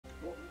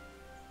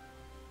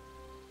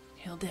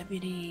Hill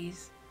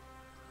deputies.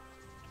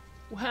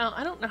 Well,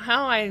 I don't know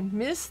how I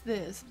missed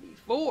this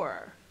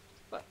before,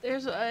 but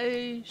there's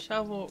a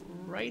shovel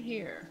right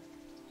here.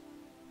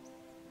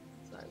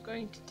 So I'm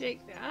going to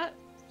take that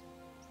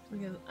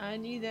because I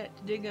need that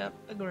to dig up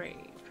a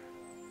grave.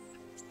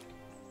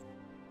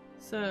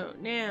 So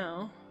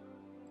now,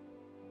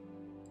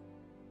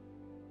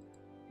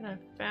 can I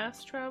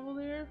fast travel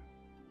there?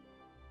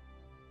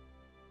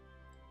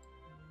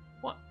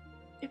 What?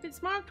 If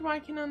it's marked, why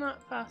can I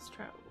not fast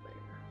travel there?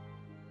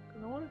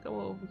 Because I want to go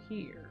over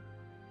here.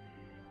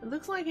 It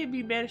looks like it'd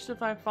be best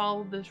if I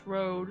followed this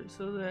road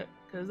so that,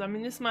 because I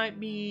mean this might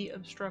be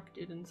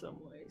obstructed in some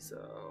way,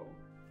 so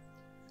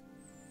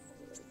I'm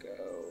gonna go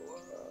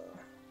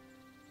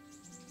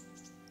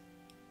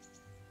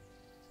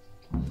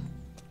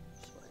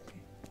this way.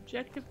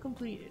 Objective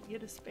completed,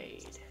 get a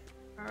spade.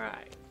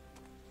 Alright.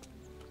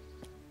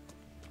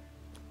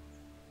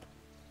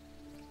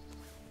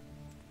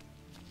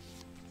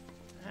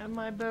 I have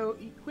my bow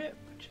equipped.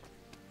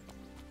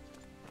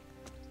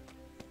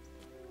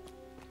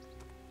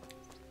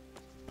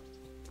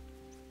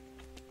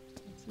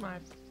 My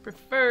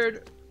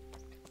preferred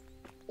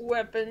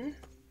weapon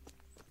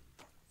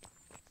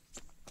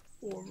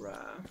for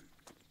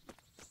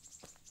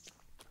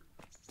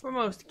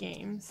most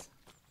games,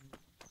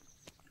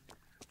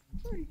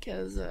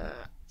 because I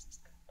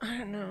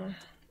don't know,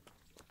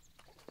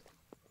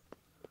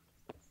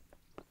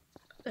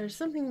 there's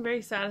something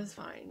very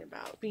satisfying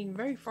about being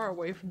very far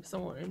away from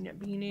someone and yet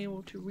being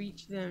able to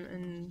reach them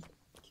and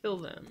kill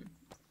them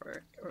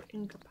or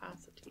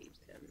incapacitate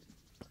them.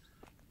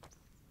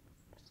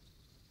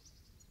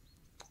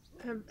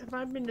 Have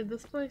I been to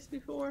this place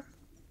before?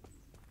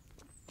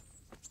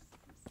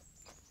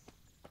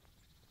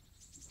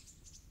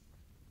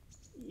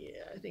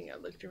 Yeah, I think I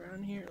looked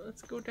around here.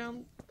 Let's go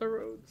down the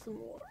road some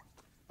more.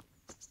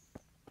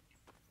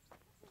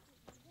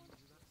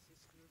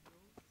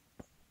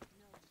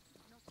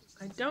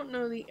 I don't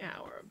know the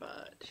hour,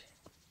 but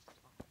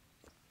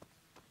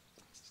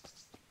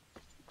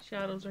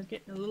shadows are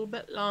getting a little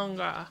bit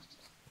longer.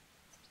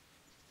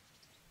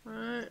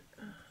 Alright.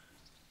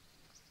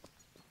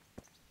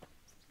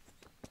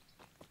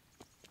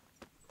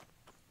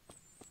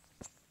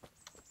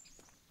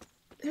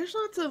 There's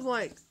lots of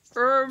like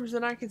herbs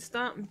that I could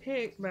stop and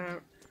pick,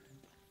 but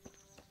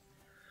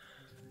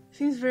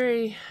seems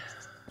very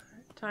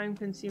time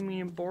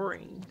consuming and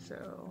boring,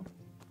 so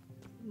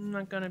I'm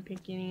not gonna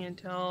pick any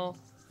until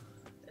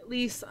at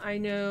least I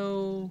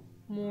know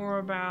more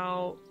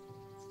about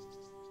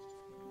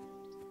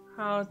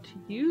how to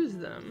use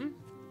them.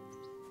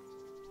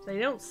 They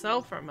don't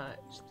sell for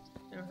much,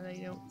 or they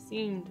don't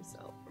seem to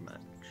sell for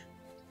much.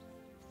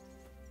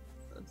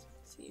 Let's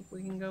see if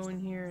we can go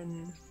in here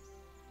and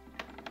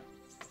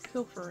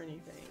pilfer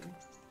anything.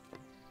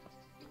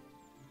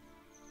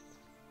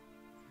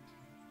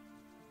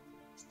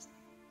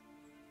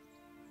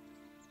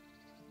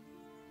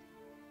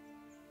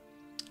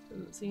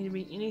 Doesn't seem to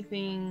be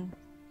anything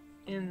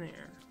in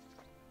there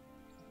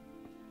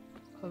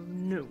of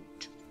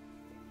note.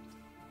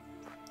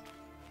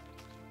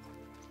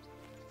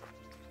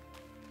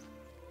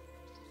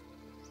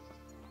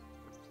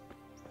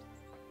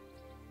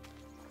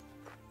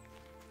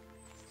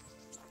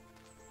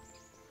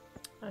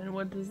 And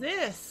what is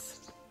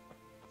this?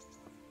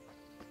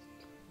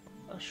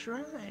 A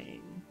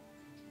shrine.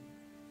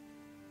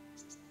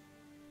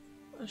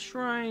 A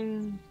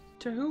shrine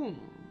to whom?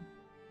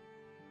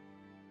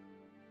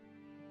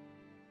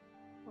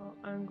 Well,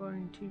 I'm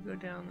going to go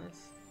down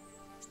this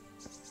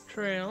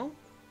trail.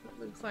 It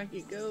looks like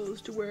it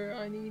goes to where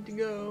I need to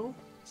go,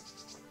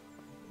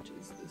 which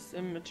is the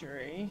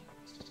cemetery.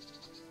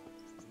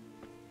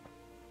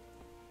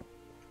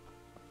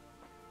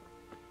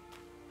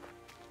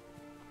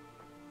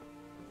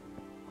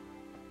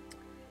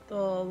 The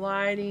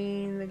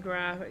lighting, the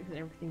graphics, and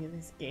everything in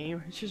this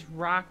game, it's just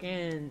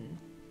rocking.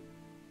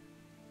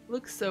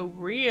 Looks so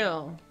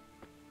real.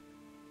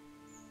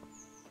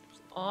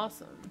 It's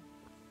awesome.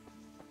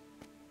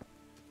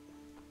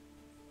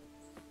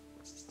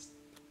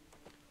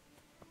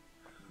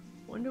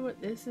 Wonder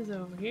what this is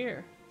over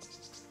here.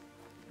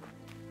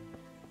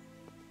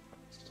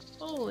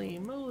 Holy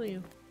moly,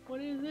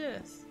 what is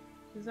this?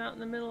 It's out in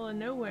the middle of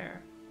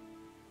nowhere.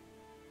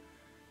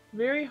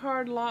 Very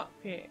hard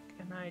lockpick,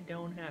 and I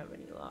don't have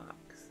any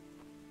locks.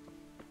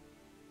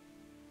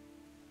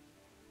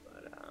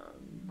 But, I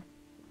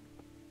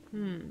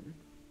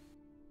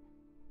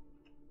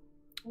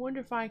wonder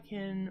if I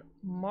can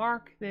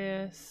mark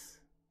this.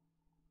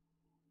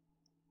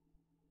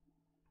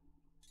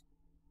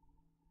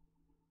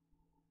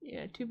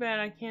 Yeah, too bad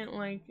I can't,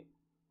 like,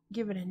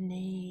 give it a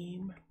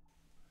name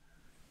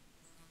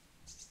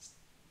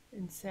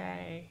and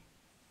say,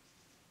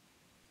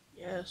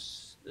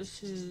 yes,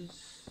 this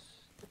is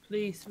the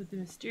place with the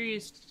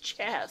mysterious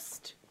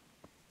chest.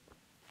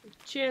 The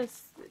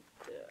chest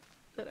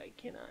that I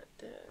cannot,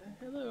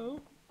 hello?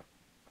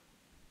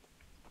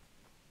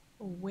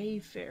 A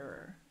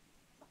wayfarer.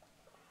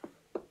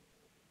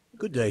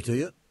 Good day to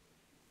you.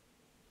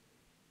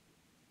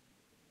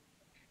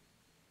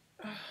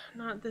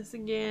 Not this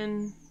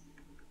again.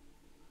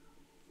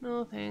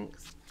 No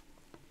thanks.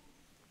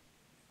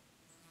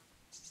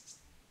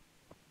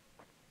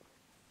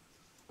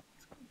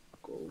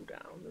 Go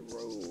down the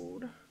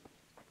road.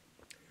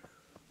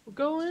 We're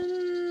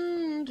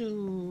going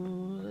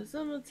to the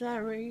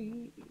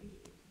cemetery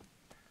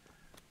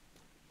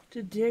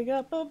to dig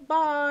up a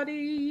body.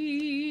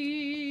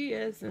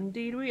 Yes,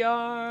 indeed we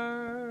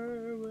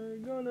are. We're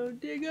gonna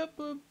dig up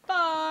a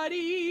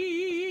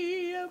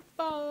body, a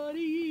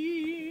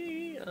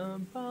body, a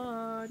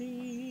body.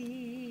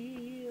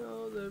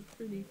 All the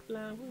pretty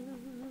flowers.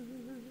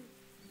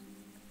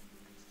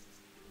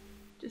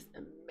 Just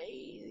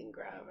amazing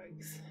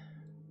graphics.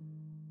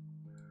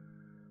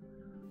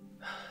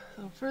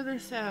 So further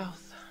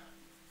south,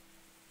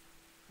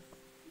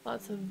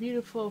 lots of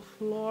beautiful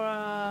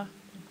flora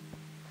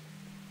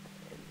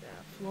and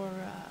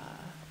flora.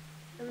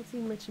 Haven't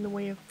seen much in the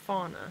way of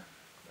fauna.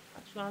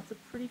 Lots of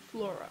pretty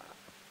flora.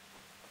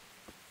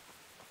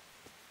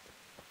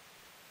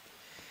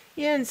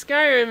 Yeah, in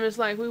Skyrim, it's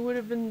like we would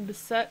have been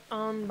beset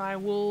on by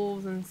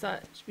wolves and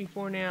such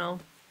before now.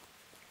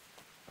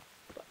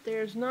 But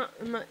there's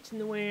not much in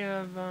the way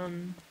of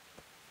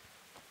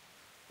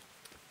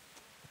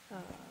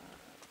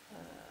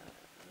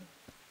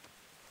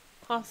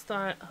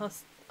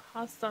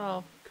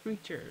hostile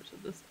creatures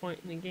at this point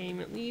in the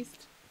game, at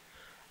least.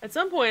 At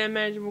some point, I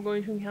imagine we're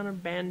going to encounter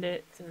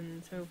bandits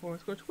and so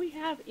forth, which we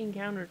have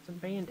encountered some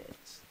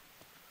bandits.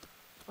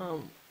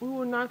 We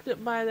were knocked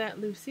up by that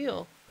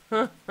Lucille.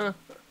 Yes,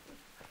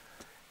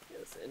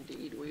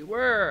 indeed we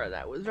were.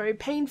 That was very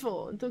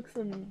painful and took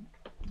some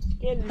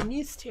getting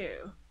used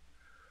to.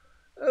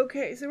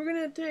 Okay, so we're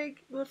gonna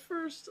take the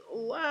first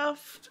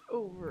left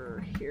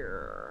over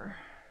here.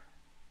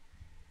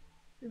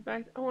 In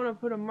fact, I want to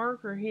put a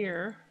marker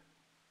here.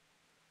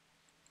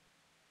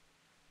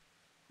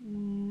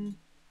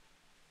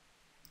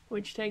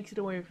 Which takes it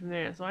away from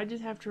there. So I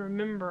just have to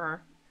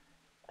remember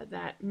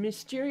that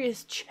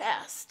mysterious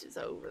chest is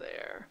over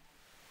there.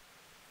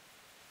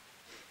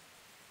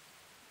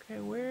 Okay,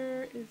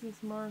 where is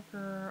this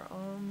marker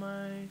on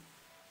my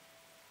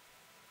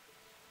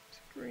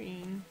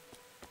screen?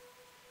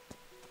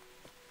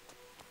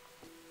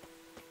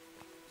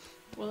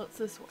 Well, it's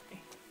this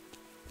way.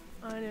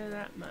 I know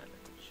that much.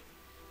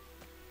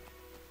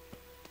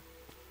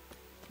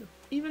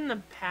 Even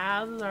the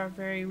paths are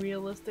very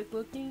realistic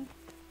looking.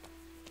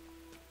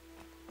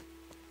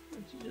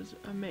 Which is just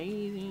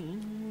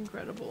amazing,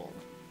 incredible.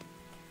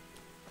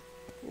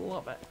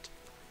 Love it.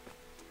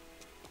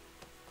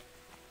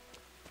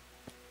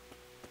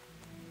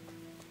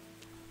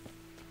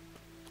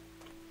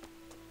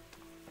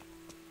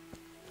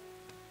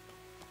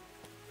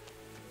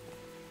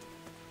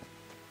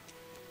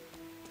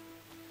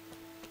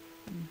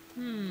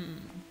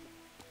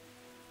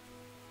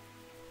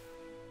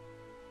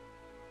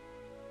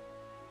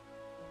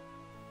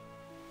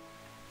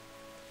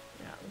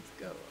 Yeah, let's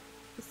go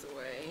this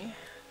way.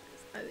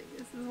 I think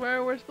this is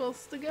where we're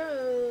supposed to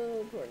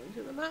go, according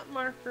to the map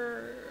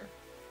marker.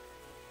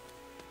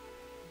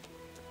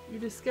 You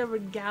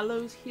discovered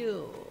Gallows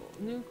Hill.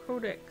 New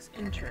Codex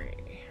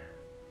entry.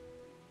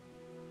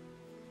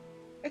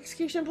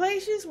 Execution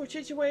places were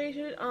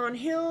situated on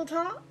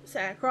hilltops,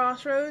 at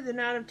crossroads, and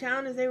out of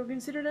town as they were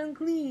considered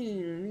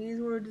unclean.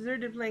 These were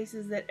deserted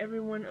places that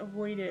everyone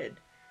avoided.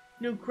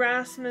 No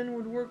craftsman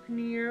would work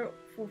near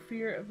for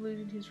fear of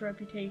losing his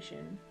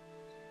reputation.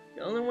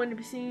 The only one to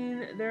be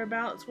seen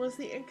thereabouts was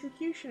the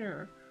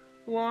executioner,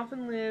 who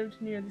often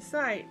lived near the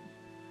site.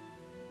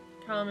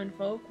 Common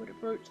folk would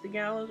approach the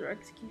gallows or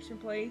execution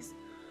place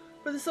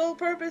for the sole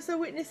purpose of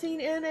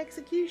witnessing an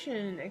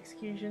execution.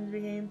 Executions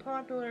became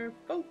popular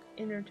folk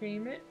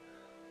entertainment,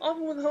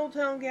 often with the whole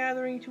town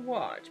gathering to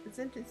watch, but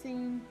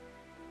sentencing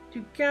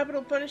to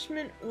capital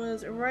punishment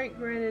was a right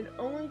granted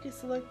only to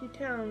selected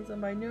towns,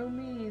 and by no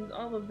means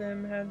all of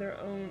them had their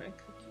own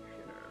executioner.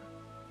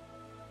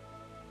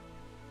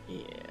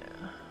 Yeah.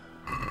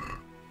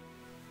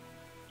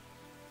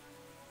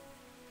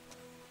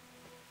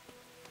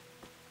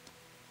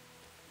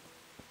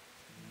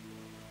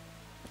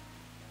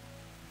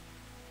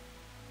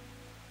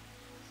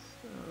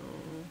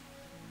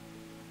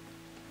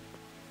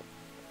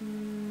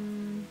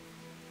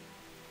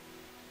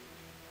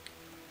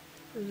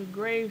 There's a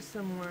grave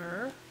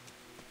somewhere.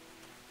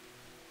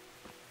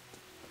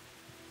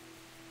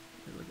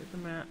 Look at the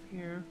map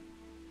here.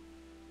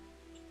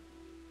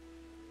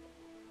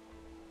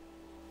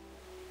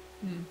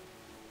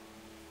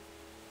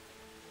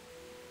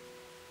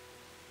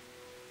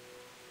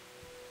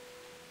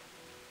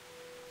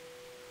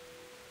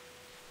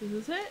 Is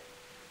this it?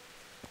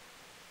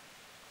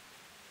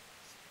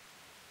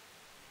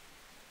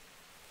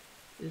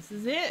 This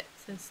is it. It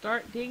says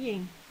start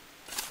digging.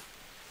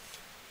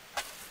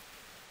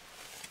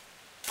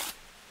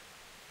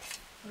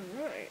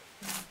 Alright.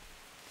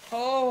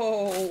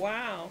 Oh,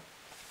 wow.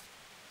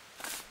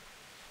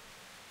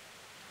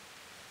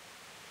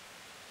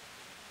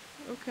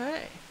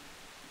 Okay.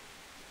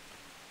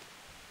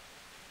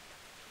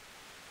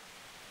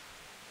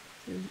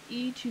 There's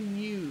E to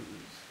use.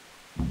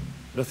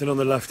 Nothing on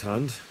the left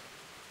hand.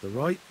 The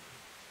right?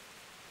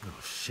 Oh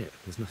shit,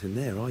 there's nothing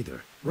there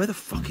either. Where the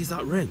fuck is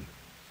that ring?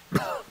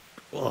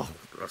 Oh,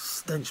 the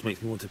stench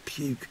makes me want to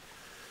puke.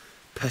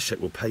 Peshek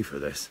will pay for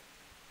this.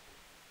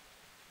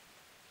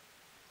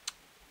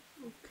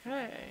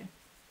 Okay.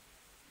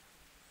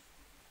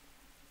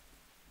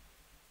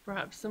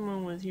 Perhaps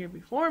someone was here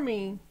before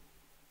me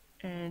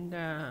and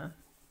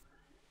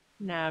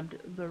nabbed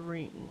the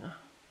ring.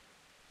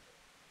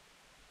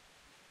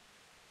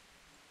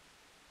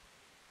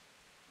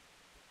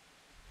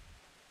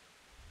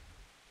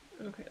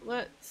 Okay,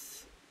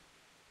 let's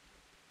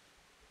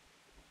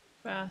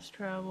fast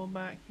travel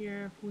back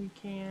here if we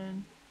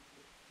can.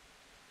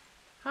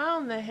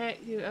 How in the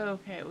heck do...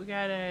 Okay, we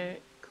gotta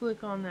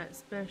click on that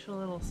special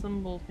little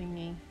symbol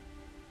thingy.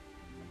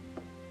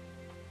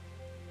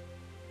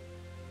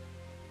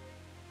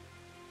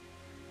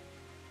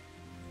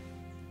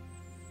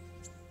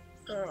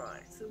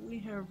 Alright, so we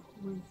have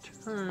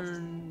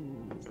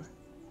returned.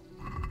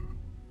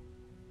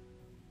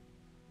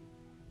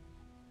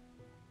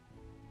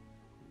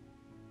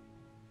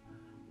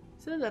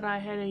 Said that I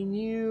had a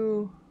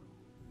new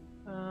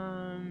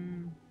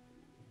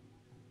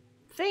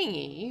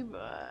thingy,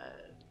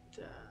 but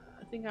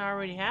I think I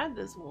already had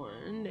this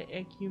one, the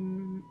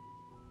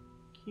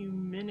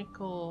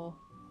Ecumenical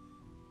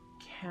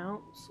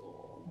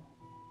Council.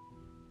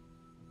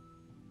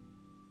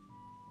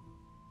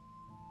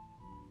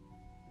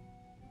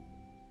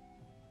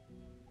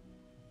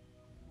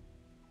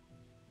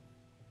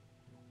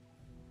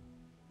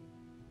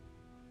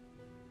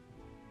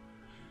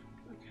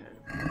 Okay.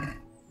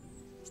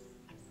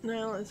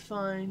 Now let's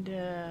find,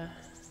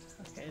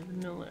 okay, the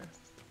miller.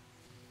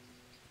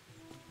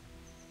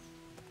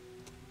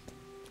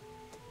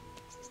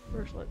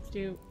 First, let's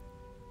do...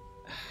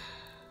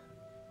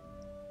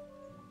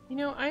 You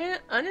know, I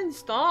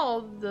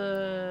uninstalled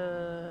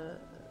the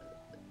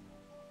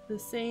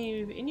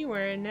save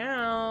anywhere, and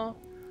now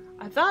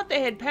I thought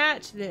they had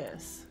patched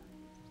this.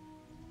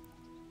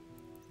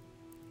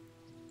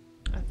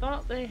 I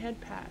thought they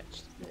had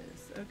patched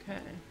this.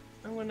 Okay.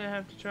 I'm gonna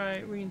have to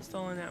try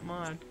reinstalling that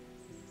mod.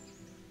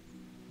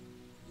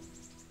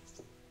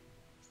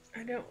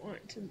 I don't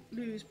want to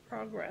lose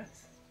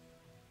progress.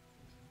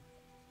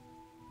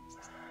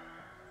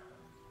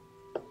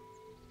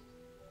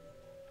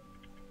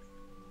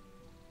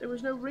 There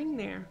was no ring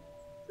there.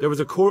 There was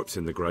a corpse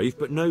in the grave,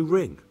 but no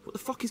ring. What the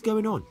fuck is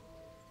going on?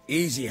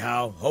 Easy,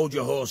 Hal. Hold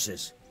your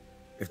horses.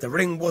 If the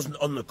ring wasn't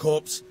on the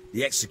corpse,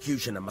 the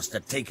executioner must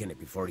have taken it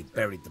before he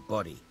buried the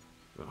body.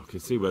 Oh, I can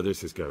see where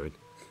this is going.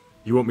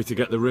 You want me to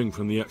get the ring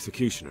from the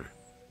executioner?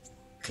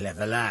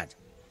 Clever lad.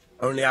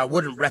 Only I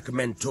wouldn't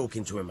recommend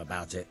talking to him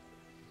about it.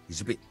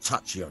 He's a bit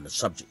touchy on the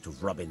subject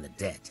of robbing the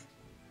dead.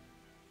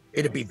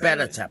 It'd be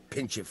better to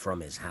pinch it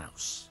from his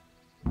house.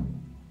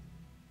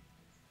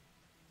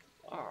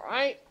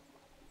 Alright.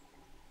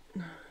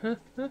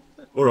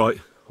 Alright,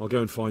 I'll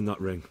go and find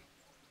that ring.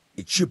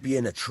 It should be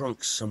in a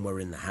trunk somewhere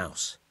in the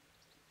house.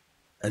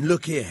 And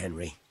look here,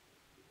 Henry.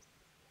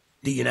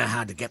 Do you know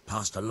how to get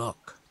past a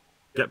lock?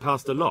 Get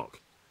past a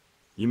lock?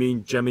 You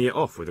mean jemmy it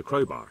off with a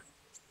crowbar?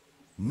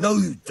 No,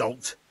 you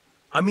don't.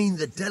 I mean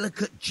the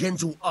delicate,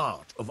 gentle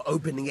art of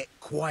opening it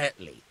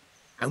quietly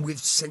and with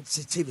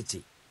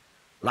sensitivity,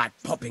 like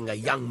popping a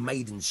young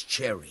maiden's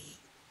cherry.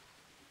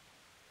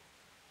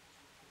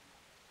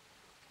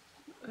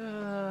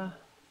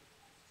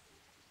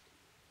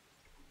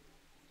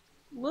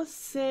 Let's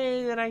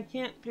say that I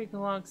can't pick a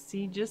lock,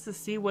 see, just to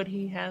see what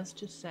he has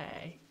to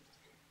say.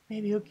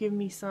 Maybe he'll give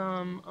me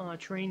some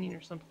training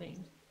or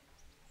something.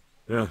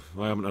 Yeah,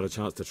 I haven't had a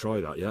chance to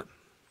try that yet.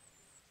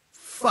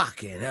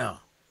 Fucking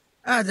hell.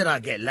 How did I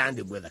get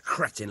landed with a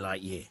cretin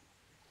like you?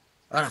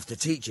 I'll have to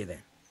teach you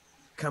then.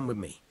 Come with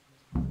me.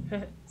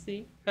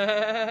 See?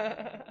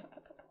 Try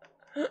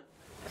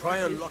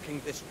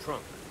unlocking this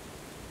trunk.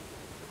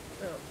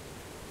 Oh.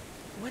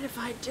 What if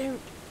I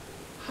don't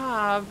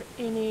have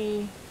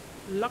any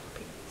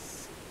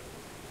lockpicks?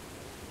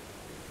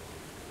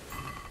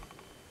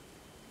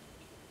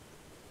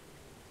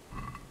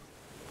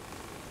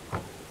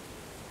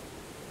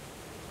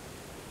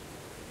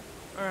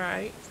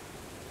 Alright.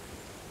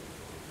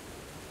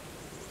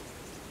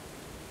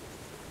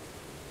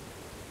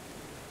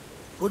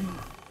 Wouldn't...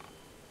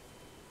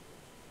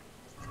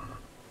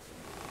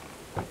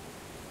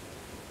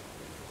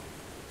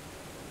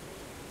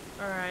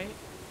 Alright.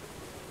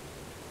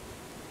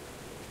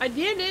 I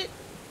did it!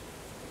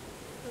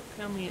 Don't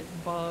tell me it's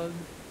bugged.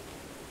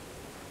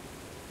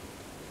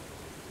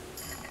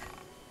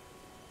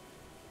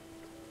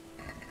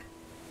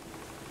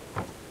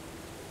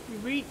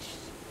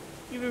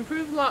 You've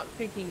improved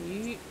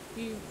lockpicking.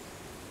 You've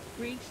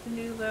reached a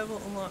new level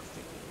of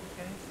lockpicking,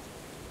 okay?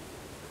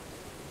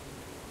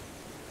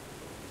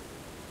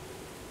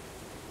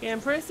 Yeah,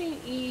 I'm pressing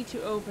E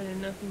to open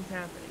and nothing's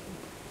happening.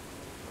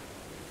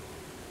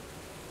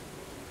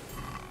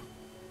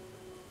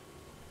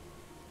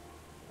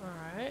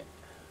 Alright.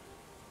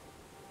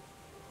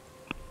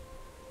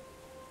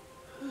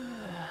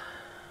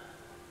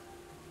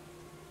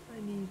 I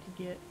need to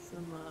get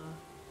some,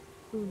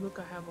 Ooh, look,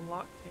 I have a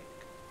lockpick.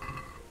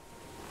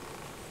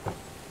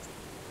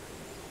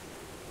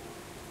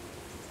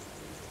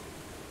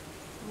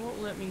 It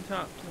won't let me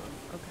talk to him.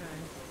 Okay.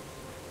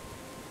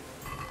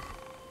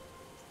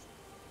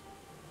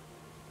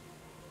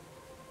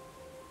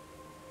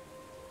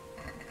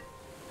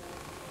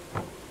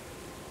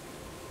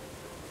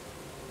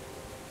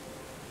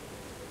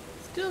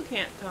 Still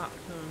can't talk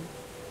to him.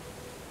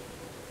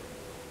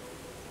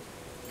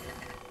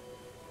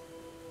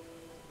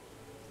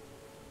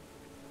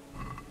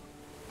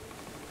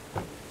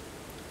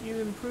 You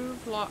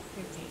improved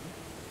lockpicking.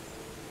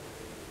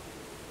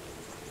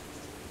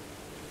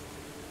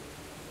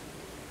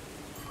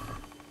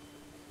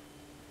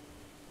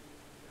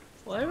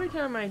 Well, every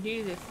time I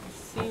do this, it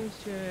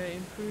seems to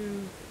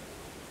improve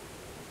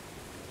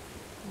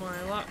my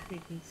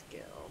lockpicking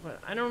skill, but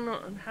I don't know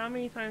how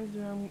many times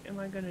am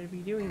I going to be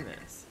doing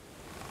this.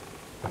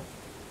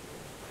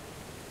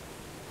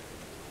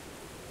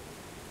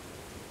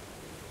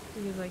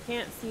 Because I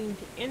can't seem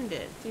to end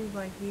it. It seems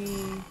like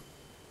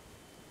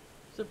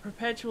it's a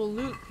perpetual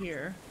loop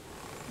here.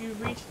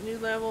 You've reached a new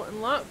level in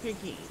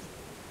lockpicking.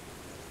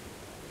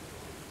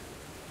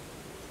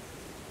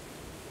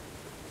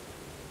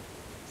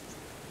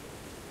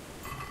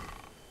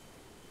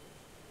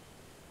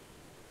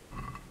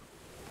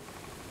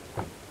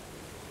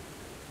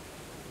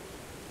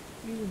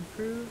 You've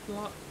improved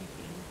lockpicking.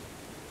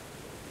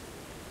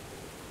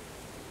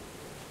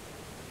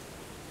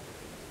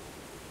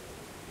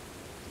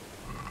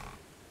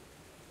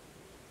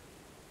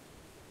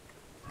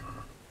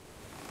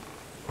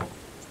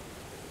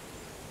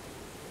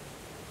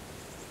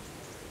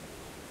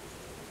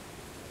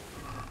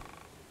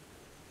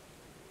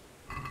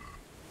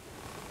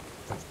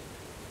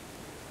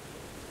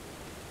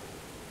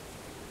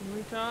 Can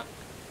we talk?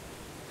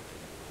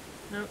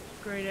 Nope,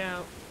 grayed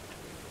out.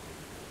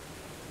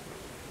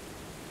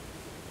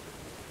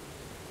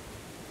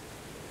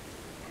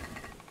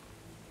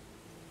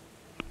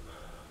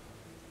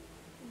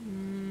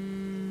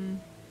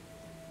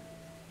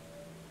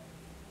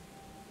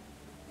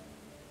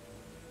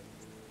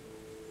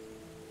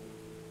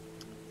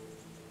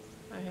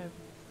 I have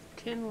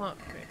 10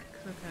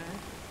 lockpicks, okay.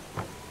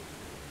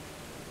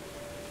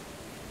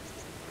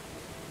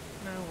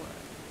 Now what?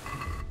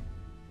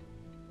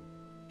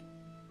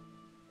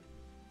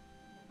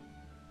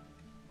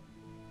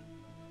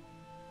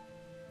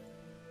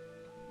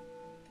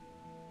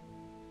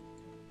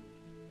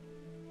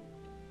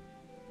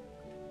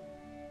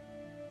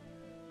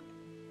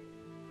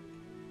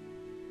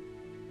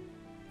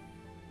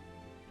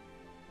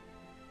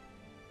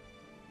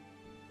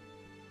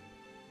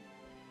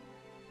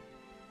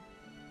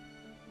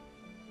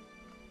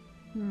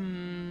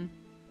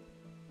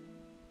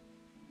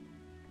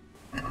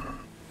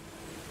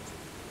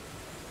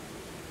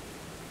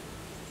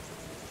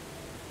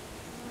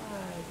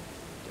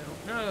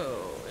 No,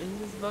 is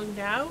this bugged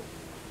out?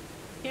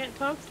 Can't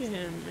talk to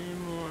him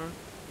anymore.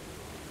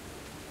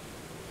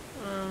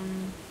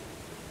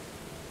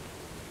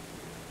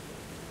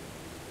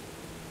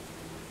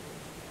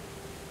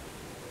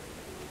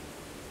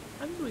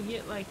 How did we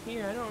get like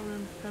here? I don't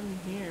remember coming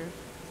here.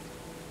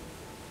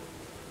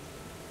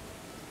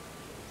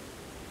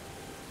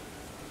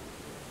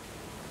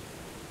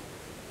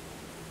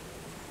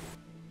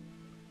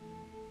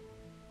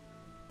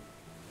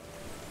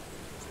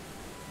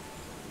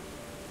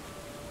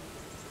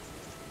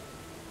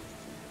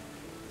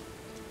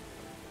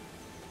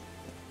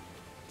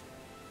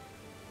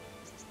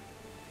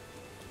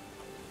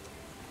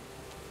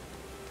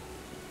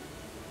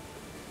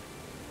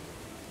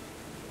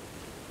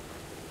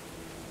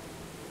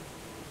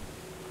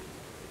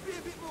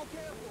 A bit more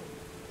careful.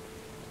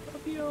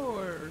 Of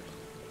yours.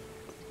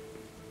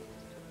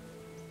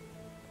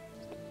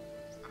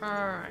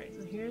 Alright,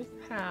 so here's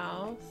the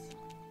house.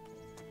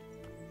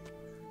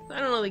 I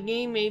don't know, the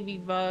game may be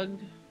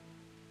bugged.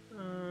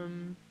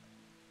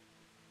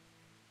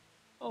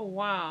 Oh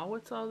wow,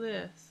 what's all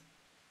this?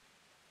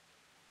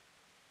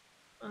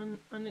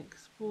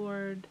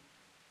 Unexplored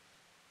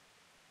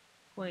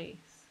place.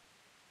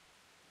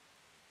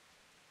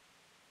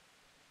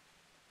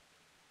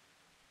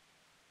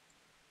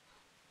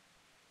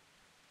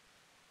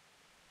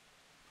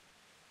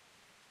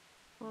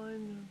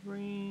 Find the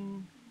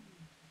ring.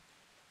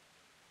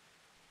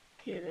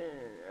 Get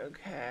in.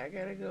 Okay, I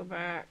gotta go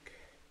back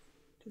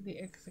to the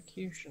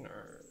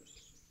executioners.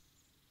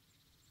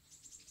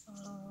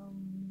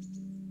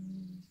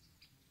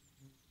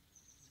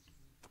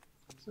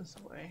 This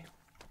way.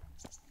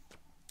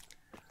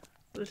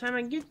 By the time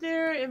I get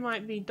there, it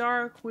might be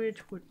dark,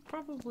 which would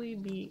probably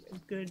be a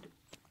good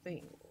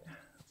thing.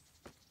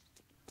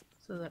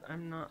 So that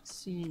I'm not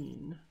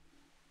seen.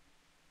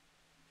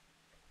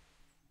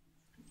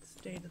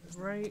 Stay to the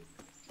right.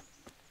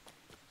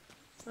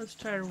 Let's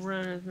try to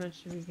run as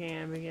much as we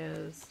can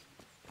because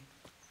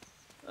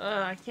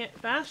I can't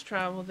fast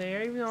travel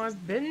there even though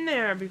I've been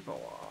there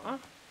before.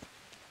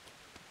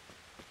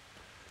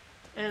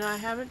 And I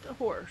haven't a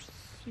horse.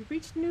 You've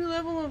reached a new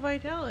level of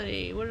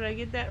vitality. What did I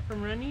get that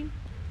from running?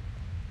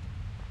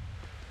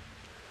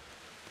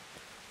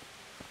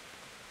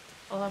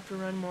 I'll have to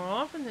run more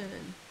often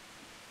then.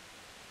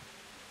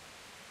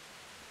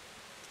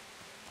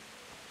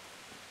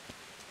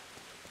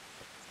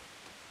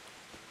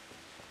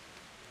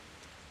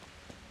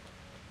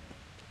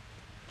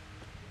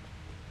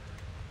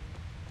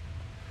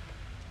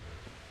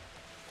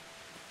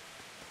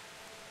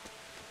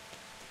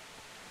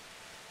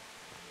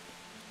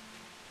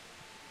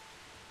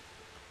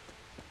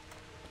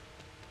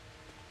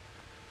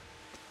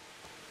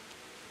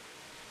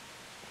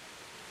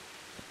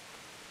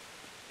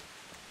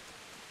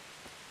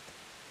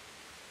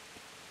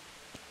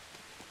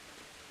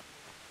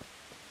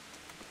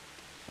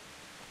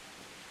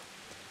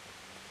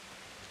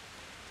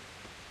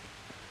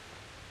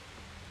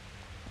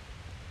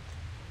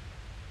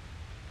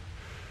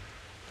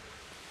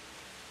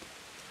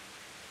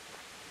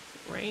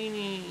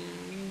 Raining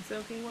and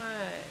soaking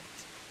wet.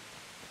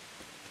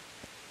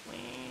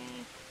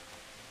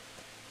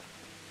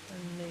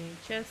 And the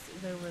chest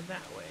is over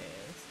that way.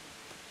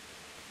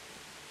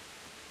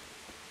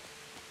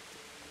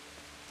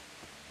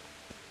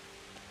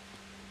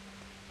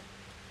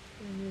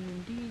 It is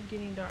indeed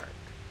getting dark.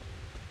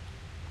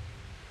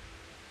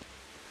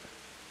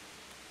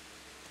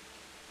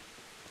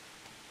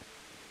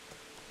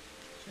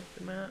 Check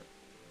the map.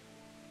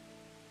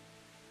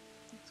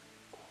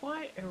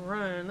 Quite a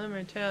run, let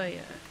me tell you,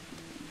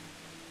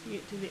 to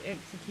get to the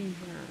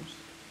executioners.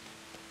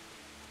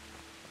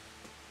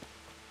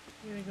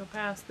 We're gonna go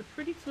past the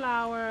pretty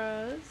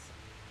flowers.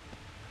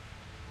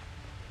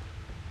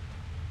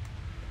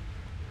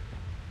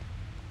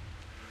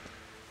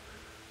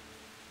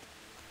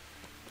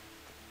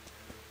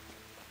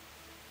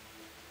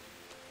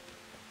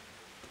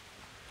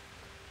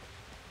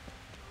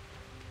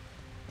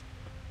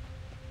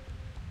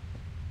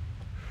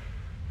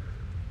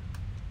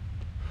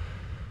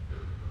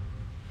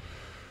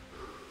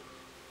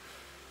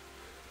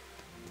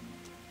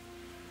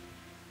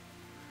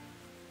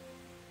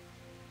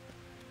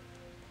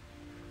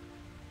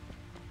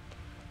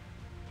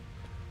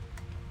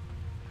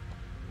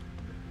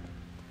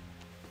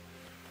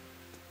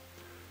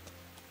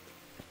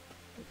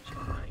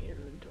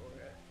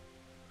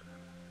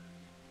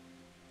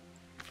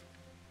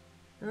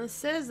 And it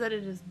says that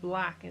it is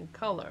black in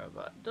color,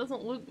 but it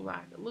doesn't look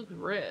black, it looks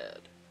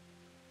red.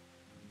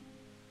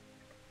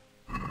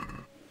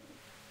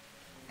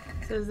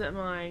 It says that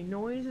my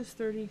noise is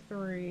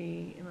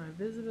 33 and my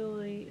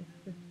visibility is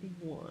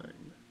 51.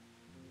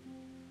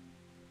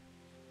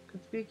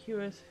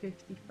 Conspicuous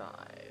 55.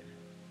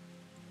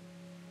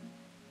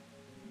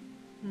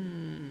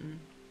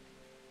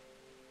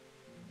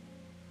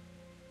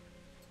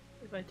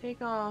 If I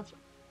take off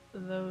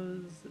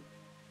those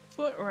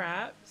foot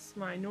wraps,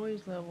 my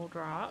noise level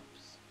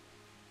drops.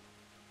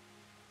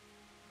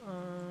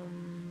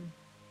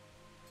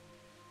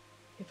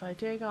 If I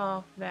take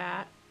off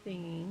that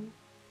thing,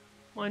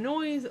 my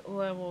noise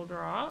level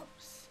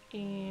drops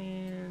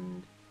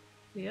and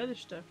the other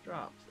stuff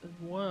drops as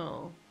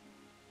well.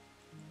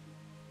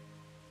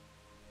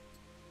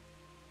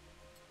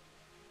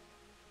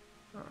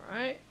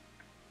 Alright.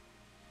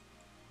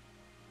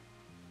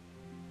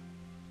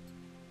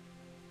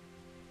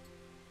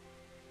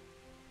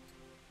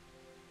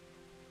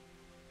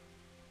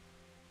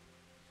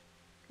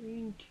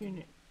 Green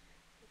tunic.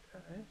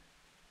 Okay.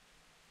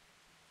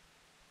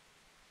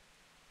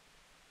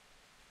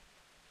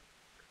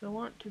 I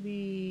want to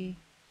be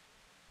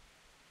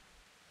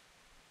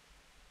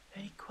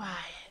very quiet.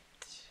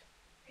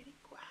 Very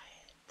quiet.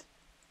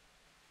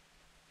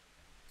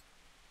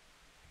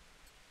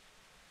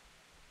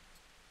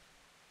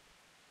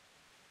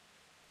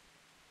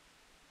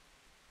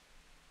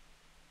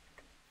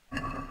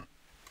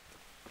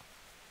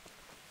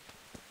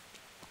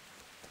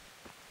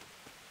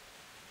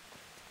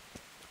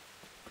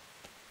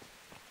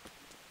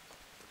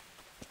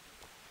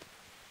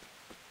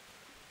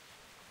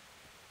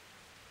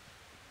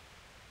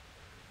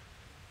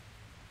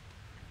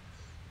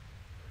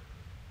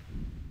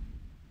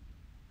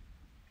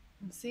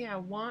 See, I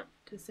want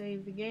to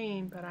save the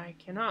game, but I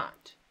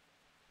cannot.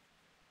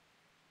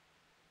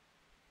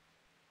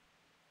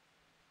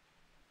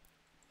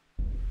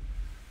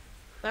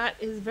 That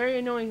is very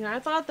annoying. I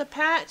thought the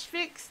patch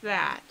fixed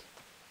that.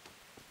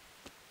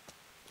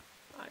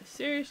 I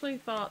seriously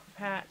thought the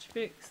patch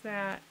fixed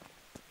that,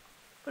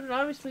 but it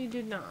obviously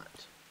did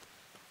not.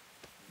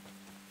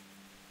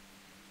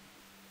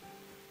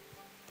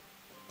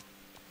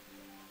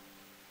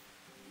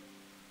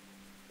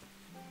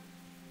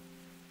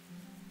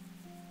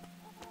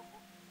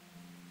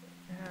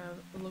 Have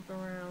a look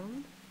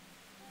around.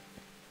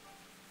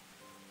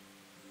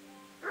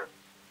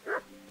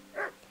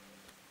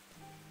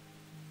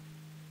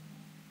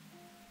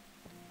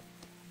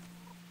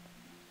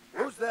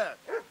 Who's there?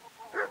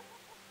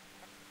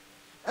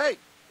 Hey,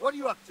 what are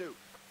you up to?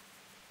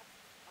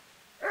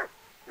 Oh,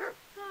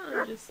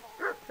 I'm just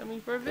coming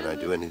for a Can visit.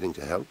 I do anything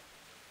to help?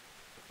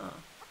 Oh.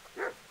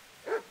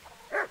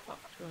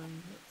 Talk to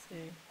him. Let's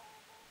see.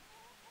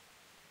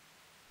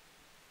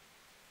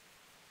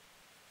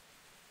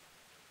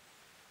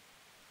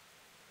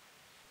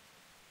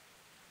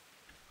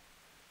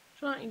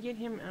 Try and get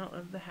him out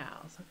of the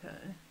house,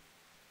 okay.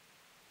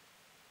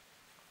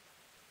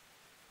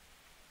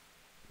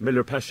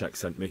 Miller Peshek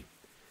sent me.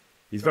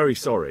 He's very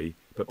sorry,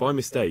 but by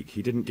mistake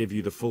he didn't give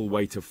you the full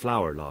weight of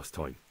flour last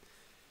time.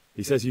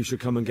 He says you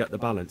should come and get the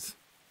balance.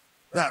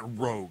 That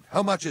rogue.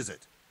 How much is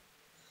it?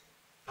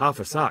 Half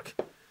a sack.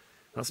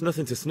 That's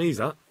nothing to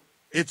sneeze at.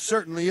 It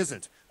certainly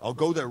isn't. I'll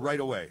go there right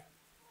away.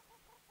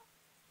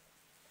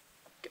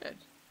 Good.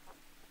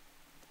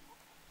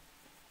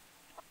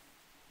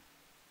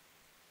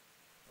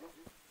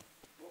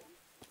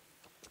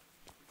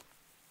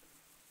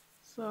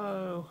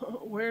 So,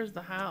 where's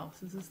the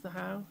house? Is this the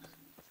house?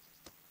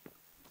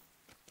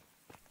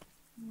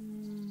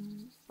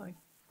 It's like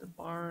the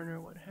barn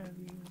or what have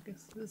you. I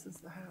guess this is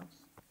the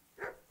house.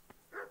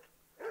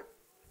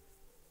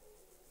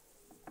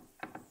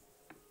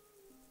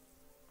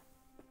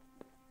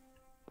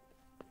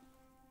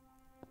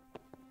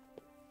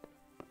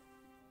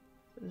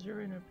 Says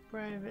you're in a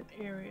private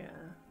area.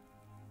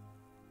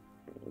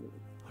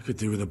 I could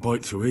do with a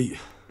bite to eat.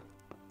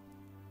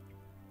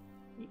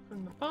 Eat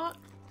from the pot.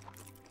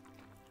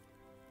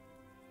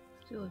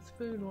 Steal his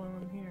food while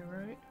I'm here,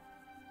 right?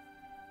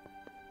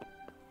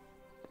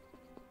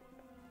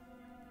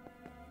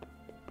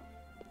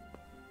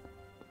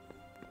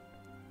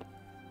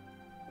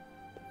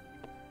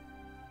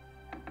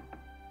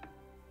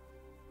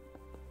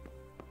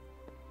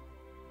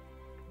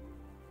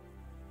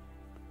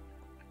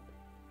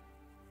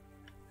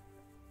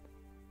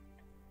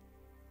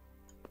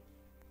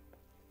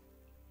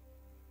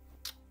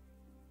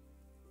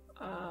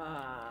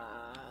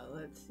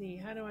 Let's see,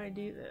 how do I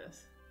do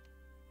this?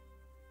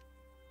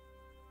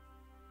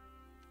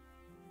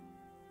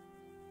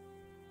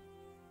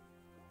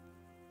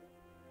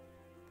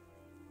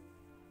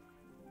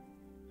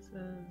 It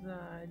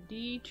says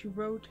D to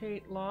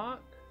rotate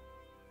lock.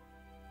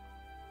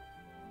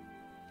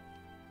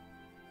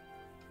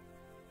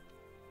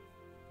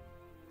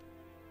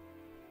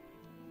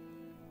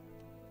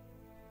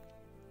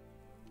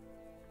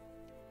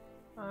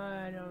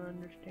 I don't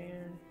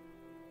understand.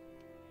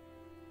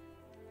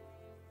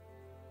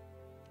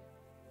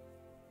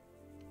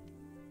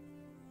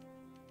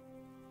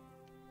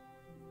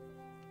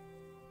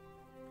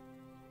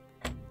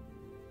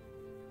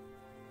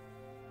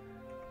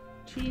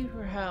 T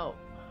for help.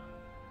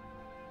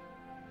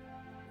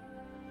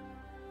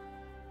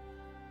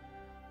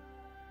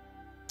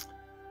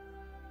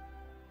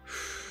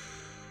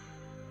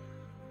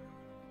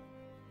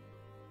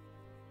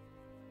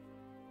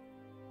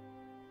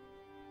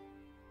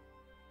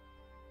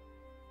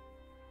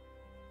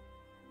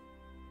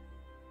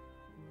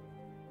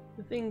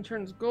 The thing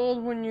turns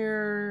gold when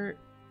you're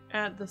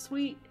at the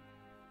sweet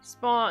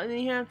spot, and then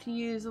you have to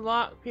use the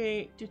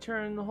lockpick to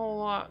turn the whole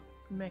lock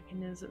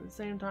mechanism. At the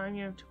same time,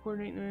 you have to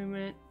coordinate the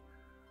movement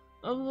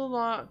of the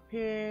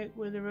lockpick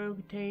with the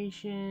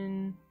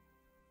rotation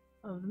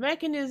of the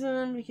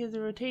mechanism because the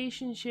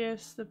rotation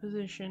shifts the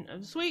position of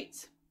the sweet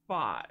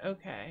spot.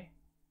 Okay.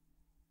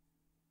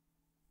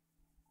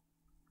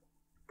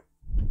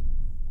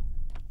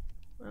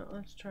 Well,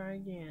 let's try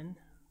again.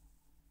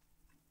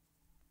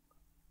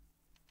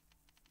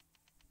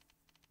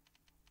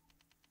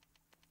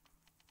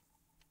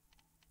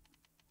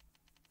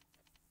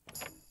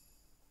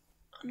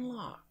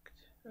 Unlocked.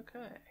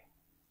 Okay.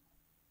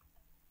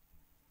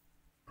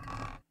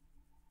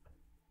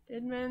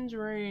 Dead Man's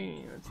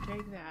Ring. Let's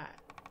take that.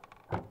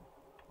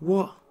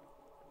 What?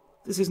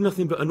 This is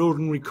nothing but an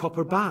ordinary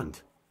copper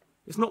band.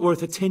 It's not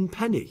worth a 10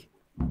 penny.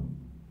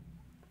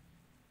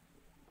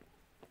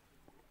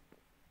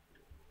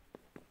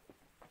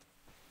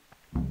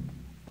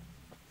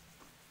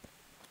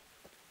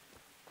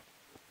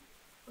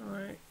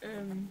 Alright,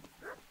 you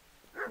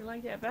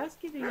like that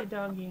basket or you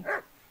doggy?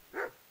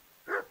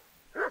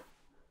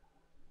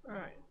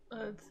 Alright,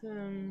 let's,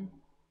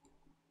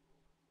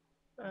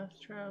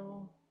 fast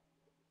travel.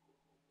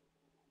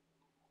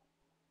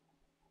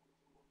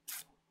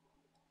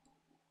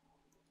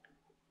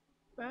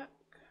 Back.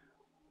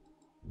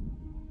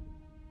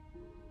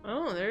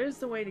 Oh, there is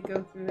the way to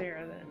go through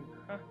there then,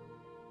 huh?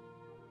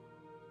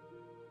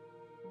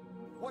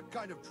 What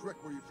kind of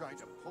trick were you trying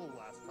to pull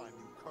last time,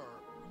 you cur?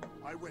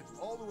 I went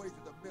all the way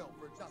to the mill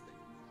for nothing.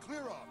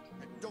 Clear off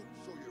and don't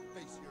show your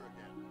face here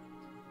again.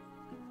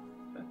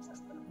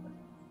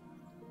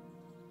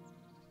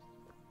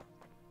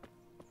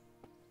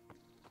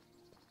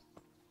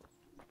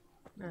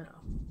 No.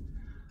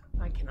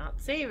 I cannot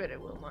save it.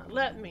 It will not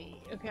let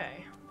me.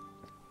 Okay.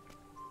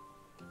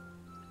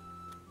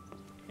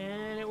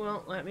 And it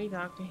won't let me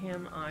talk to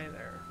him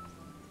either.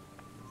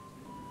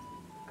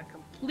 I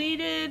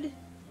completed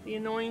the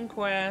annoying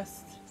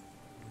quest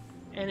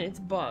and it's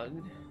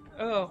bugged.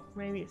 Oh,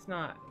 maybe it's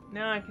not.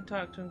 Now I can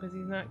talk to him because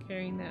he's not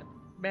carrying that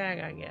bag,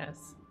 I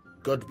guess.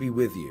 God be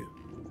with you.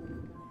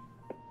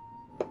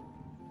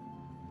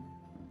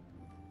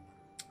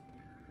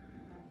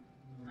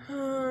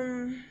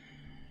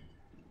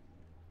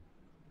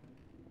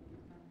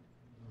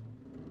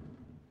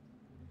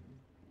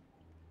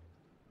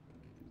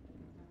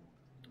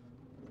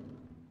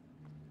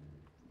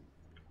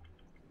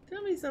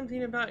 Tell me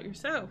something about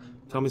yourself.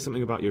 Tell me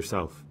something about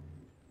yourself.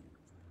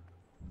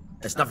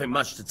 There's nothing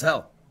much to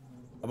tell.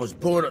 I was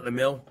born at the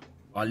mill,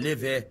 I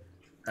live here,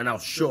 and I'll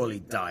surely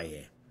die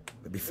here.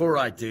 But before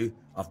I do,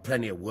 I've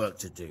plenty of work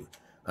to do,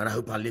 and I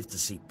hope I live to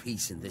see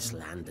peace in this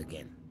land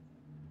again.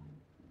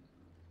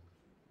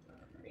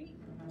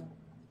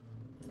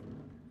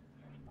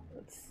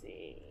 Let's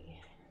see.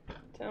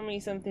 Tell me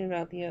something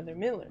about the other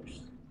millers.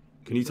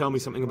 Can you tell me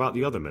something about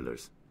the other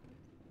millers?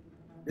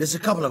 There's a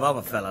couple of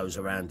other fellows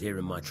around here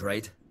in my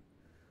trade.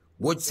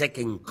 Wojciech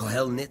in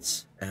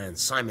Kohelnitz and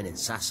Simon in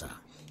Sasa.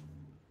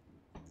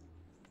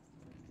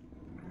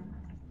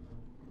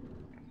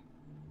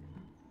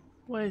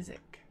 What is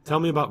it? Tell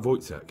me about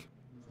Wojciech.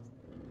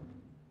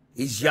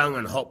 He's young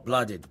and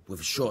hot-blooded with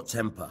a short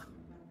temper.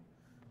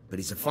 But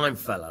he's a fine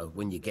fellow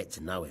when you get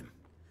to know him.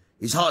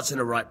 His heart's in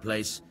the right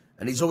place,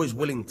 and he's always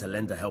willing to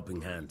lend a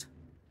helping hand.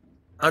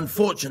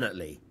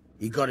 Unfortunately,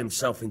 he got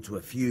himself into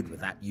a feud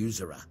with that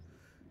usurer,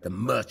 the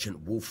merchant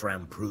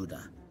Wolfram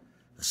Pruder.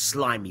 A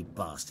slimy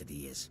bastard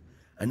he is.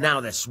 And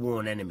now they're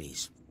sworn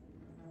enemies.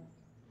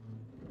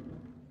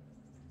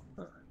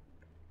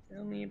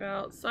 Tell me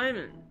about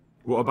Simon.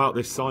 What about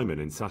this Simon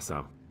in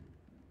Sasau?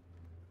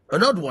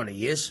 An odd one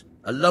he is.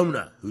 A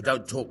loner who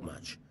don't talk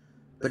much.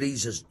 But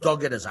he's as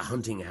dogged as a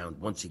hunting hound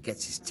once he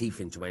gets his teeth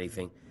into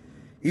anything.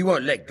 He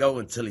won't let go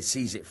until he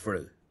sees it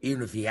through,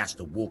 even if he has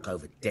to walk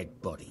over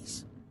dead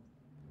bodies.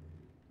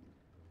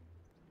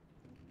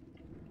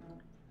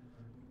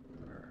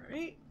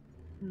 Alright.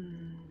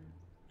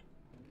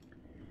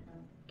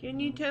 Can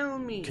you tell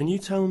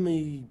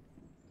me?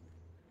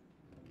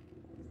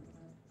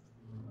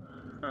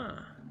 Huh.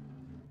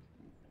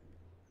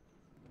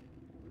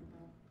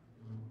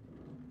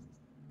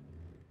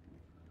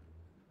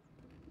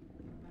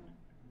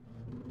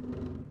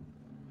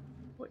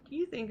 What do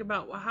you think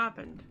about what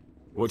happened?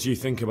 What do you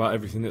think about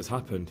everything that's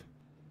happened?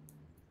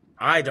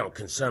 I don't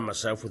concern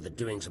myself with the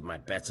doings of my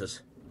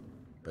betters.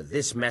 But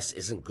this mess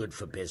isn't good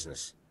for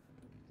business.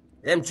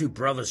 Them two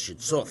brothers should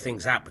sort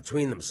things out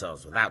between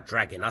themselves without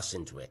dragging us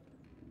into it.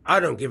 I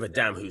don't give a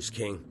damn who's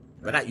king,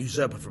 but that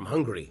usurper from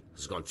Hungary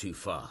has gone too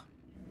far.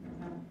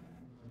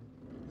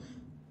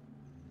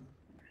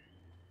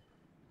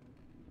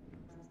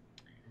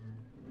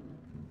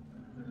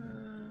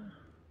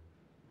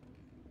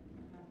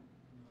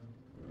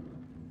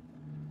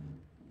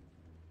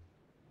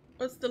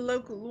 What's the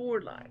local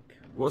lord like?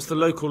 What's the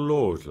local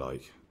lord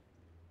like?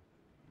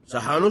 Sir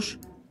Hanush?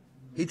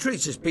 He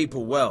treats his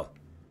people well,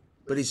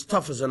 but he's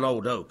tough as an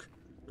old oak.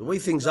 The way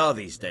things are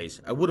these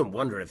days, I wouldn't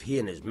wonder if he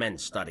and his men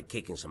started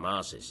kicking some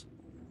asses.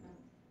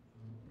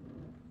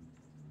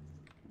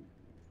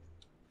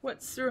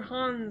 What's Sir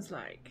Hans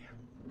like?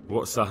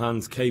 What's Sir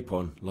Hans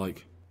Capon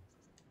like?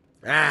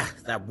 Ah,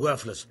 that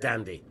worthless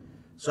dandy.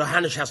 Sir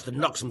Hanush has to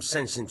knock some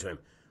sense into him,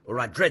 or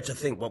I dread to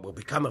think what will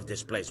become of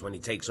this place when he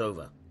takes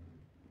over.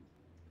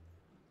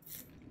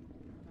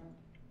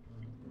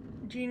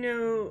 Do you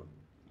know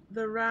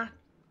the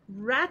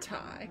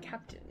Rat-Eye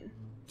captain?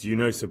 Do you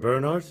know Sir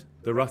Bernard,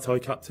 the rat-eye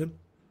captain?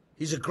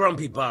 He's a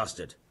grumpy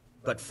bastard,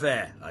 but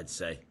fair, I'd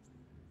say.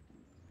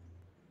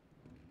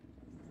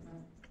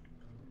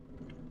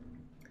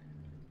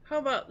 How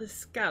about the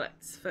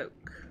Skalitz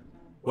folk?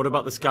 What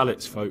about the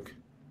Skalitz folk?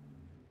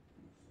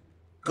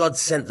 God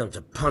sent them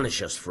to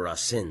punish us for our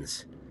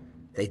sins.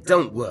 They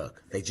don't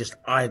work, they just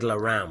idle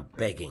around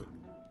begging.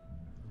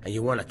 And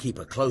you want to keep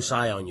a close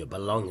eye on your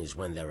belongings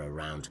when they're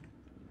around.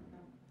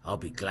 I'll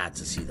be glad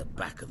to see the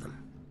back of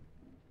them.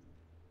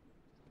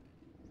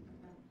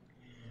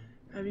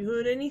 Have you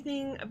heard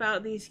anything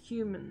about these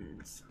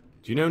humans?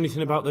 Do you know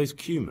anything about those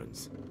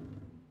Cumans?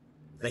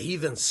 The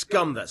heathen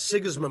scum that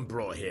Sigismund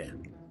brought here.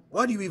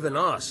 Why do you even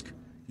ask?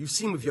 You've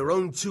seen with your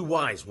own two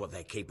eyes what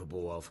they're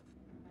capable of.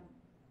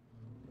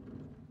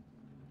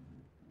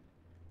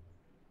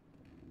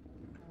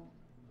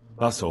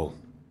 That's all.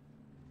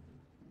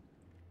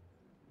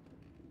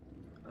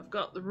 I've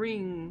got the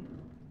ring.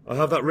 I'll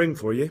have that ring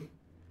for you.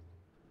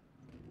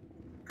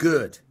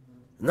 Good.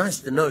 Nice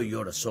to know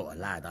you're the sort of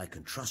lad I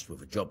can trust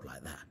with a job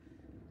like that.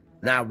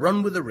 Now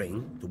run with the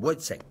ring to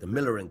Wojciech, the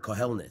miller in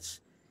Kohelnitz.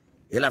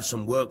 He'll have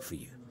some work for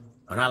you,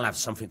 and I'll have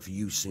something for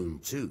you soon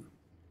too.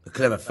 A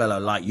clever fellow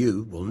like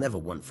you will never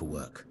want for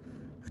work.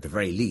 At the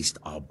very least,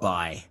 I'll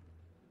buy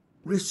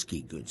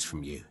risky goods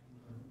from you.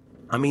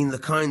 I mean the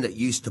kind that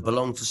used to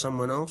belong to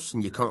someone else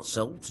and you can't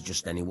sell to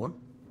just anyone.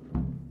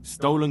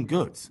 Stolen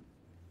goods?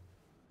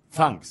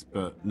 Thanks,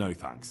 but no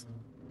thanks.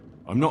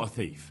 I'm not a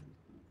thief.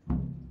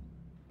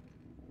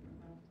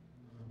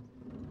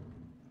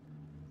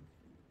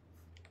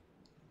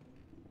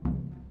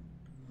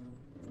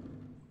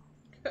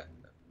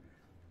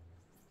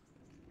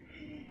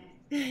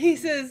 He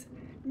says,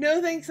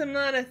 no thanks, I'm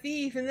not a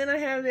thief, and then I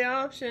have the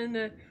option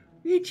to,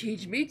 you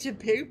teach me to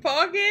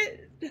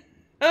pickpocket?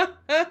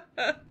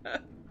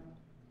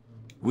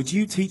 Would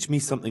you teach me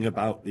something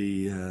about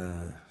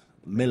the,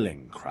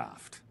 milling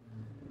craft?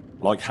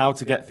 Like how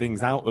to get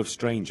things out of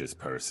strangers'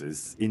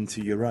 purses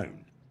into your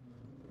own?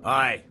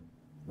 Aye,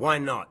 why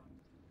not?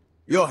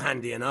 You're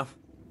handy enough.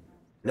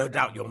 No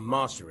doubt you'll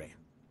master it.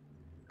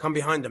 Come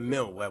behind the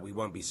mill where we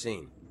won't be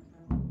seen.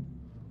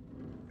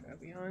 Go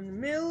behind the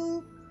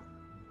mill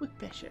with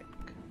Bishop.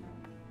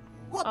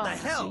 What the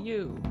hell?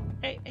 You.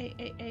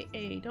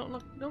 Hey,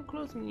 don't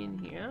close me in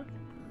here.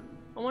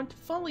 I want to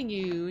follow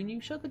you, and you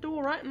shut the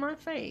door right in my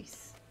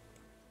face.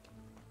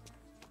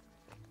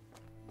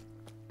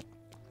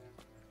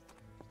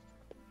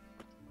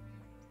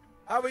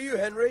 How are you,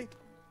 Henry?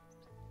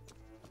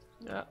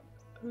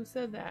 Who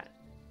said that?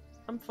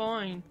 I'm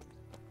fine.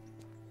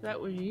 That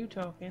was you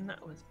talking.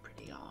 That was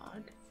pretty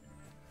odd.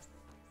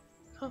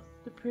 Huh,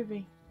 the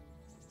privy.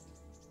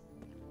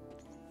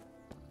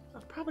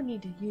 I'll probably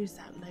need to use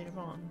that later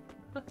on.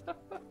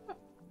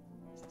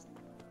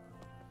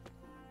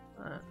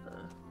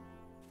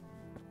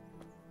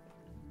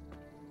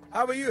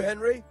 How are you,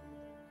 Henry?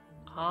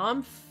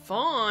 I'm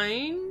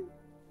fine,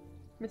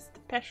 Mr.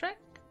 Peshek.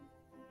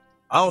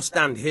 I'll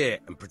stand here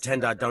and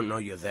pretend I don't know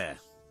you're there.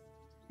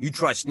 You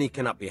try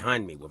sneaking up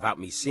behind me without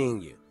me seeing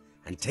you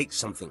and take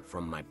something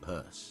from my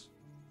purse.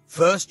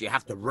 First, you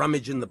have to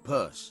rummage in the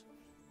purse.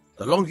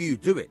 The longer you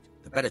do it,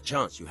 the better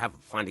chance you have of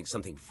finding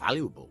something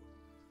valuable,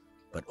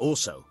 but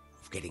also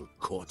of getting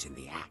caught in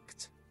the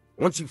act.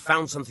 Once you've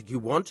found something you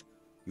want,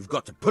 you've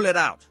got to pull it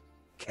out,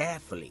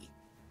 carefully,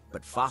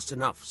 but fast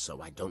enough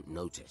so I don't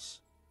notice.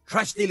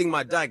 Try stealing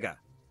my dagger.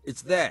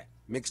 It's there,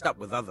 mixed up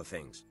with other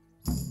things.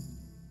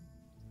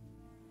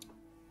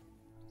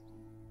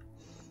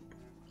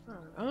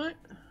 Alright.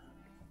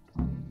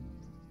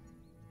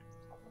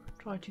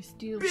 Try to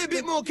steal. Be a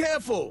bit more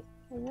careful!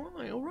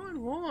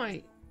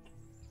 Alright.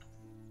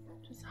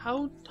 Just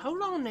hold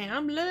on now,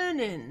 I'm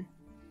learning.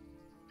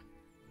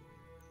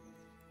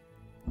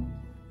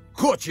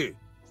 Caught you!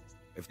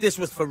 If this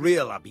was for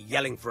real, I'd be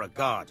yelling for a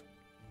guard.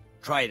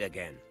 Try it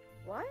again.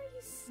 Why are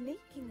you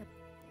sneaking?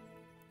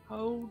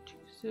 Hold to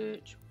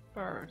search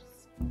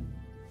purse.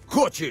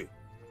 Caught you!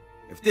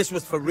 If this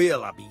was for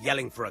real, I'd be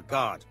yelling for a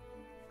guard.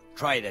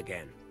 Try it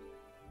again.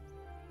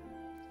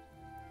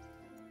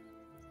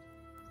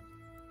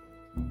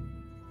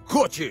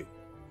 Caught you!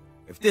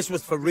 If this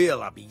was for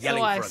real, I'd be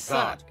yelling for a guard.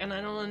 Suck, and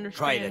I don't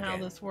Try it understand how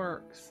again. this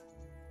works.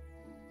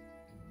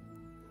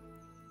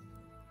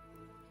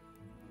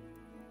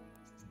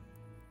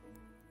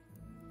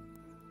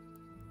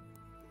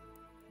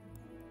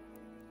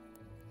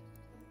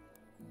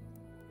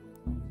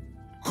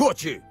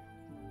 Caught you!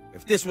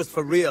 If this was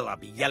for real, I'd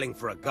be yelling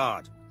for a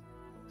guard.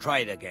 Try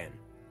it again.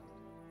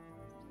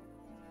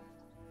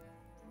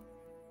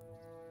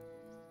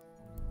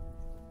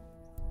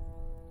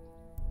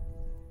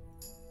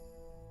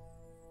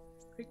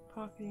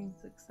 Pickpocketing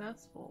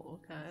successful.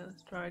 Okay,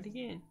 let's try it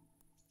again.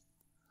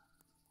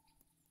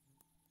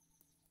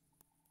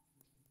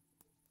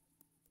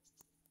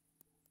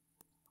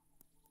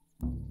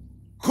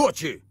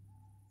 Caught you!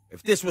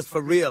 If this was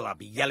for real, I'd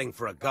be yelling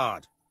for a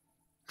guard.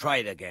 Try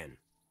it again.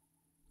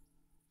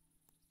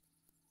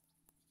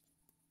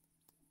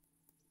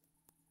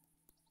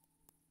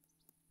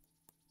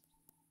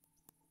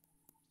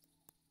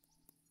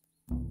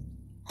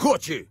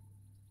 Caught you!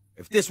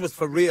 If this was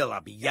for real,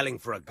 I'd be yelling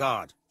for a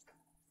guard.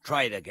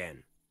 Try it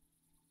again.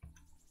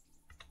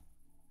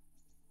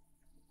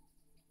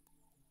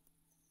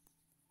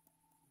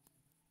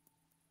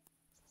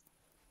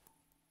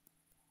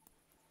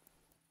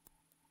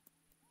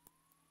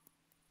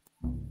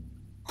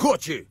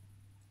 Caught you!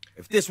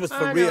 If this was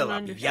for real,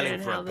 I'd be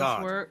yelling for a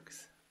guard.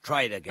 Works.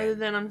 Try it again. Other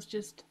than I'm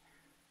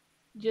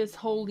just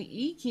hold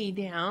the E key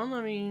down.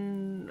 I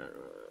mean,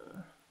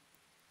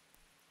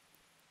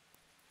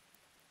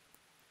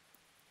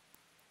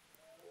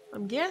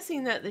 I'm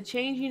guessing that the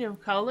changing of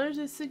colors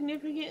is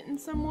significant in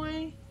some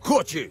way.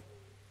 Caught you!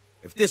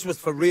 If this was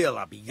for real,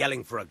 I'd be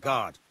yelling for a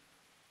guard.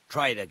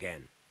 Try it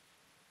again.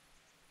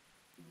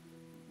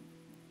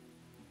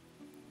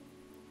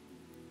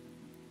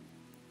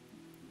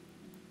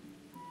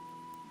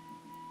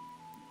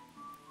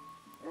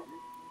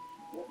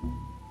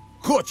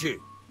 Caught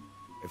you!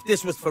 If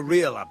this was for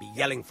real, I'd be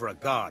yelling for a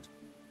guard.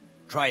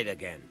 Try it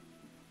again.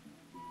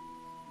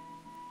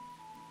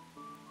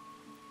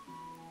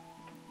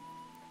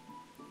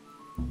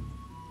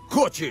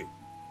 Caught you!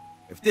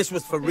 If this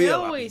was for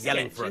real, I'd be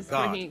yelling for a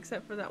guard.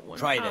 Except for that one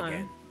Try it time.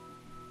 again.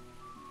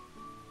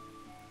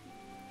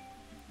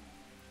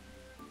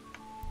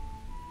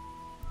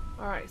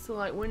 Alright, so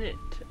like when it...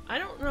 I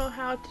don't know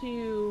how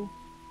to...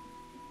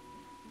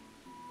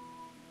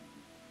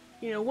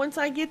 You know, once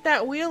I get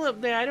that wheel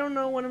up there, I don't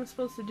know what I'm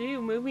supposed to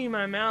do. Moving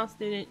my mouse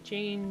didn't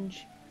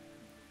change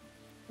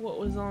what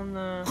was on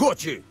the...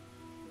 Caught you!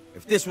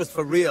 If this was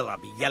for real,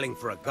 I'd be yelling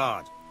for a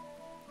guard.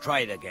 Try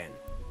it again.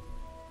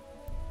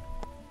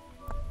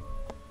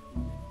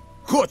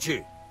 Caught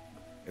you!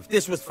 If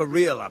this was for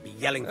real, I'd be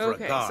yelling for a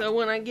guard. Okay, so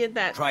when I get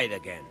that... Try it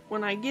again.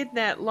 When I get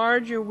that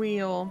larger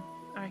wheel,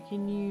 I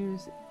can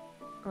use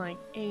like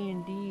A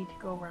and D to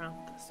go around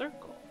the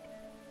circle.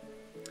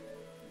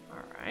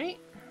 Alright.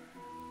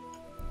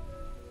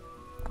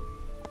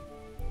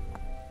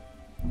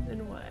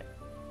 Then what?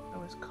 I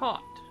was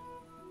caught.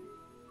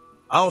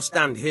 I'll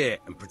stand here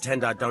and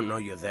pretend I don't know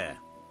you're there.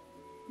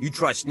 You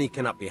try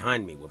sneaking up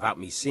behind me without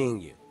me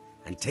seeing you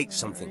and take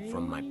something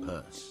from my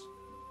purse.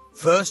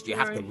 First, you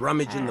have to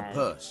rummage in the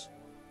purse.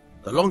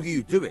 The longer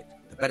you do it,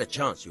 the better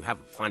chance you have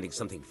of finding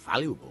something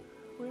valuable,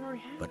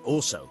 but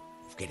also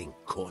of getting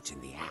caught in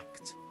the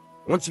act.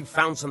 Once you've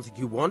found something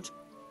you want,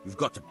 you've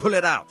got to pull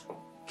it out,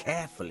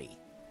 carefully,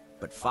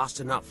 but fast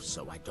enough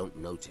so I don't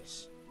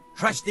notice.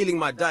 Try stealing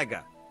my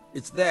dagger.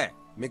 It's there,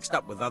 mixed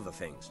up with other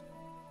things.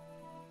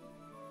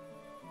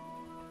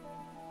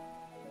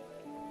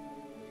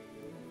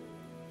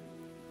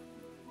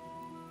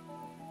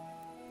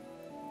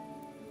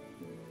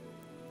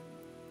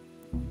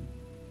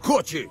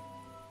 Caught you!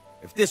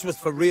 If this was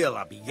for real,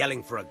 I'd be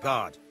yelling for a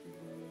guard.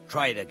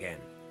 Try it again.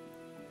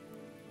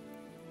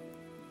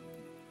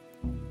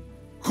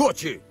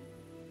 Caught you!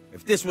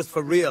 If this was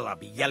for real, I'd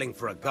be yelling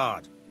for a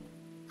guard.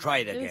 Try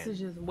it again. This is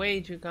just way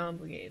too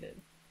complicated.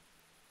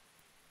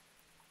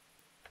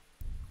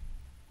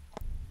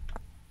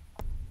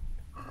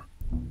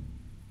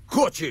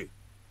 Caught you!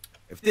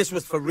 If this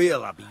was for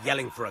real, I'd be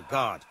yelling for a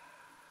guard.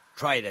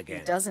 Try it again.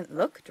 He doesn't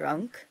look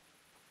drunk.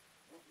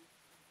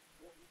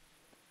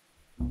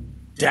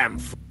 Damn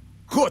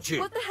Caught you!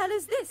 What the hell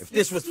is this? If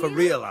this was for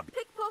real, I'd be...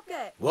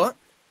 Pickpocket! What?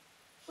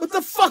 What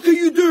the fuck are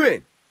you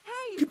doing?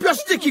 Hey! Keep your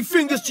sticky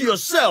fingers to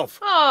yourself!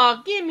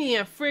 Oh, give me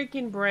a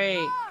freaking break.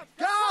 Guard!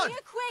 Come here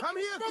quick! Come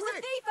here There's quick!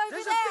 a thief over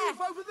There's there! a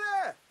thief over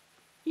there!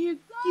 You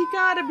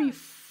gotta be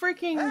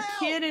freaking Help!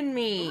 kidding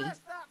me.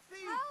 Arrest that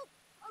thief! Help!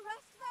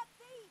 Arrest that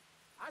thief!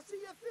 I see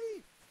a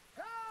thief!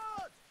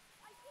 Guard!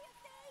 I see a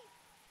thief!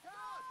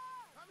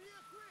 Guard! Come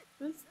here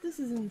quick! This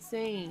is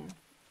insane.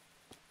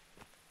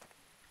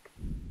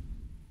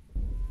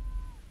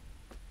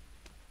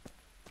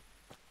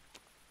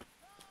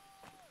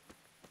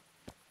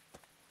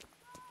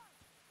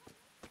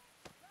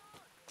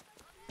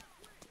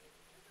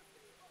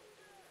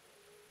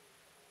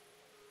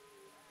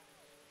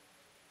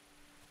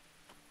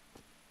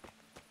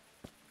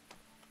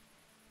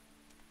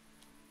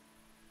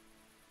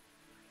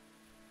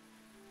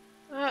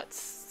 That's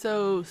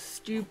so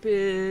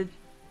stupid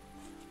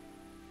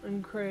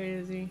and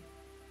crazy.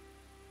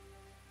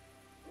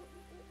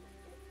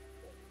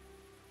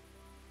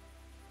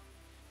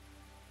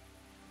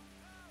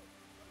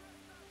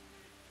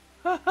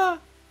 Haha.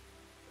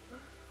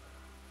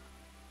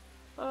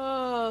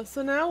 Oh,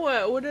 so now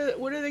what? What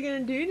are they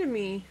gonna do to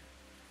me?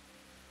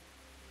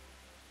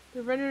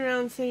 They're running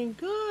around saying,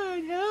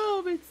 "God,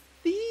 help! It's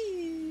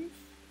thieves!"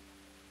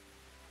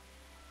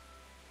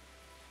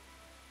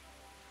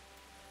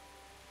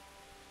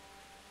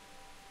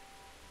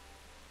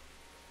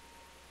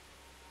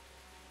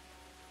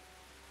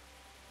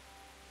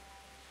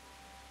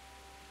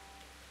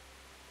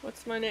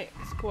 What's my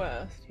next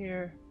quest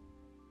here?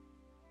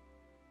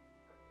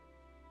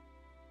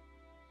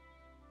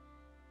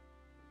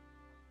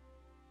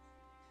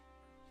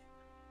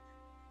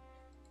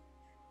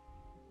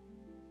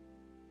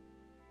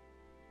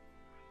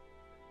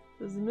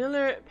 Does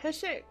Miller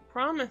Pickpocket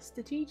promise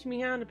to teach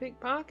me how to pick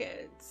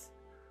pockets?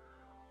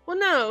 Well,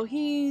 no,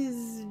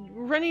 he's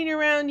running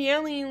around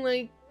yelling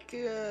like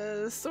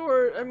a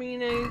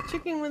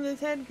chicken with his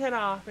head cut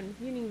off, and it's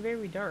getting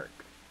very dark.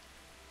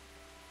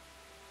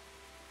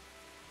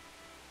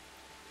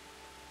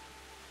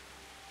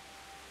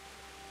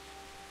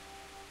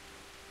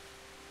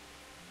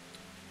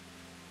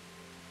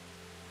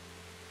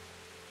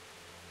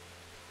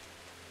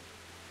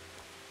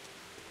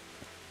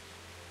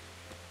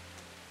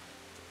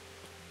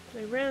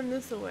 They ran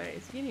this away.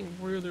 It's getting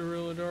really,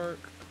 really dark.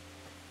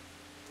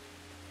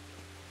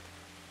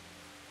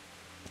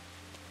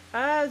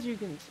 As you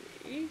can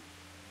see.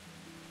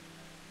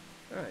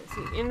 Alright,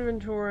 see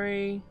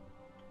inventory.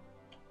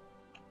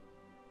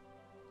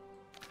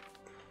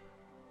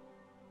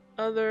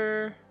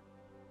 Other.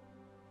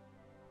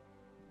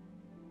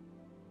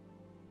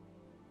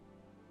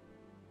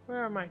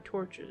 Where are my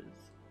torches?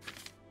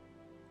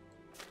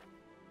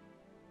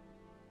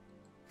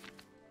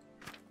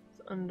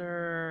 It's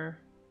under.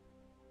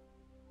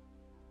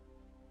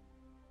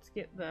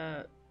 Get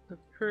the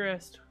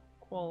purest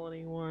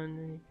quality one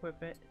and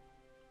equip it.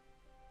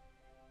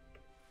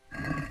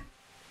 Wow.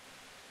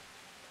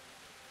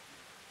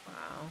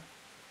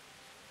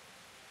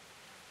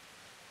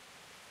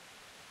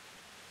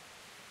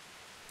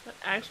 That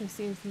actually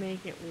seems to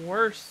make it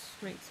worse.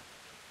 Makes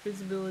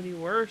visibility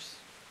worse.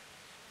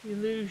 You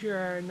lose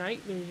your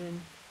night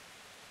vision.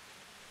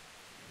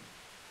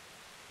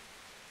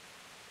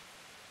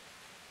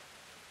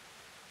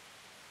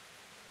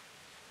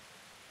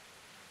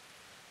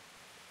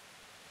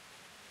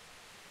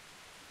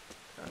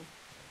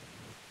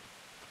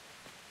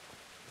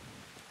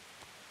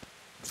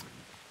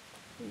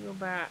 Go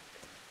back.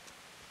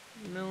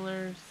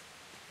 Miller's.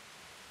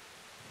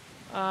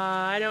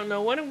 I don't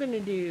know what I'm gonna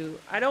do.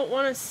 I don't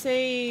want to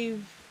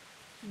save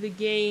the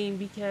game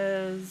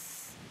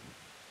because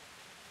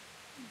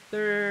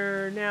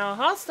they're now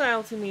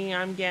hostile to me,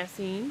 I'm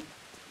guessing,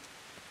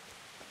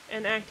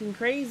 and acting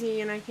crazy,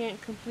 and I can't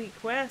complete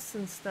quests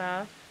and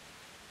stuff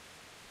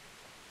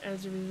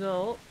as a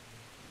result.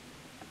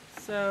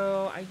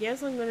 So I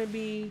guess I'm gonna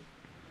be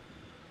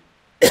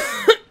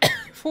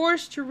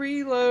forced to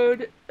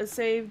reload a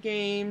save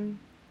game,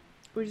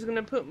 which is going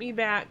to put me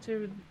back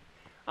to...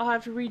 I'll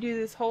have to redo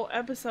this whole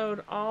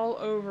episode all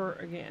over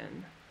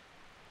again.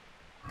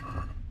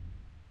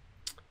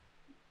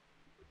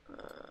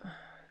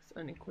 Let's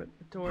unequip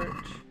the torch.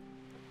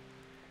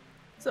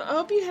 So I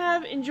hope you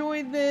have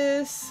enjoyed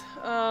this.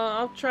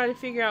 I'll try to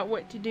figure out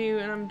what to do,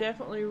 and I'm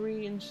definitely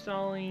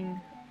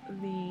reinstalling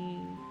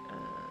the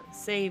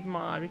save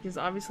mod, because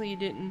obviously it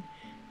didn't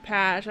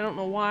patch. I don't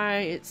know why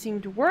it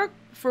seemed to work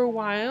for a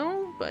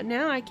while, but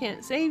now I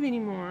can't save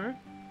anymore.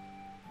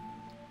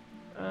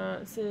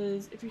 It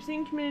says, if you're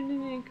seen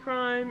committing any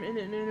crime and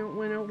then it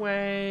went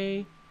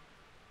away.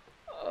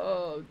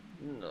 Oh,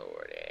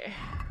 lordy.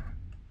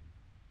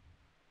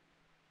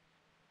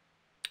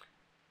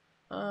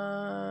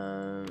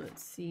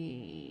 Let's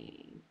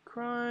see.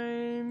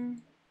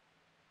 Crime.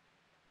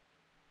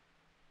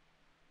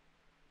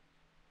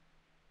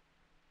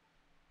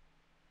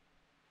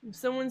 If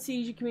someone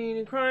sees you committing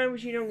a crime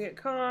but you don't get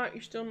caught,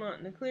 you're still not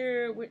in the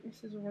clear.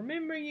 Witnesses will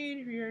remember you.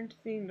 If you're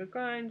intervening the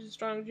crime, there's a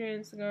strong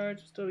chance the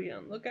guards will still be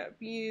on the lookout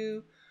for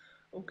you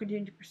or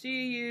continue to pursue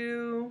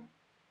you.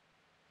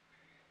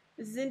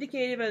 This is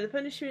indicated by the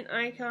punishment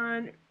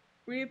icon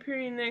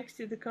reappearing next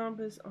to the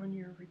compass on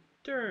your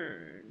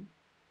return.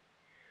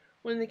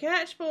 When the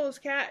catch bulls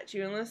catch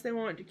you, unless they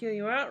want to kill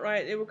you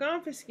outright, they will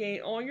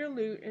confiscate all your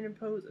loot and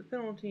impose a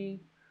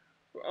penalty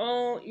for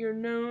all your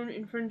known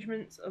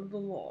infringements of the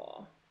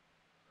law.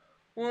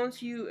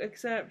 Once you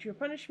accept your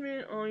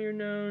punishment, all your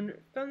known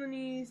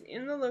felonies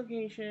in the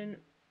location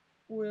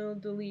will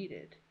delete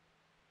it.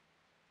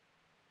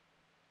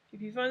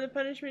 If you find the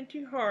punishment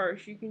too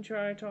harsh, you can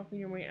try talking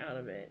your way out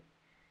of it.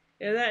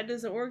 If that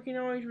doesn't work, you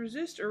can always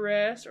resist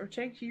arrest or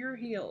take to your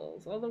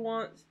heels. Although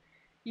once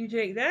you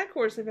take that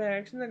course of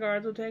action, the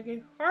guards will take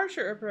a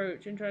harsher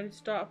approach and try to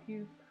stop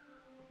you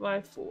by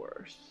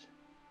force.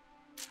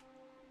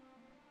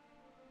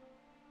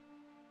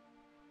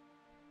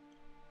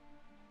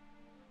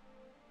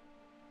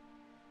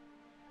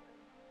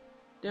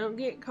 Don't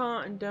get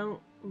caught and don't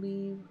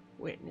leave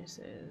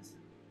witnesses.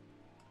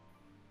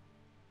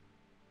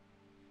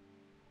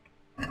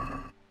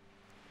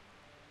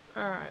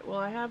 Alright, well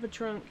I have a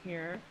trunk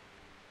here.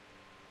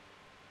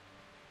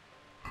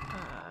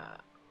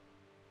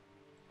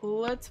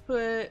 Let's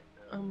put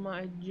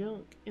my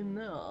junk in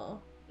there.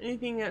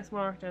 Anything that's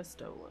marked as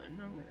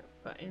stolen, I'm gonna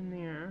put in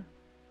there.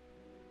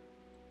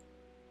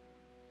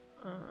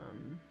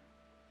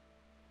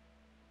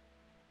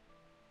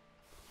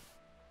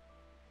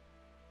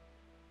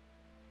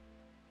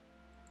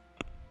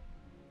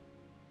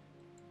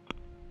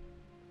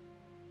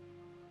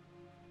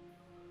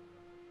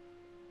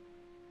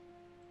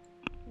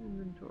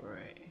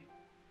 Inventory.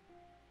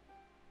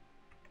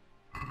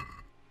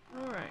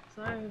 Alright,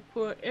 so I have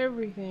put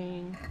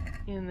everything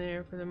in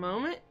there for the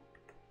moment,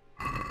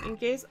 in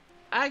case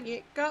I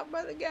get caught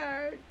by the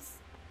guards.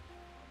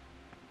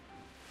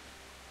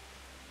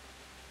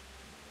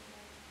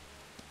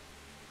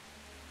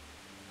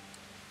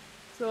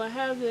 So I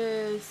have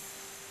this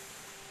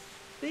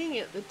thing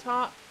at the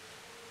top.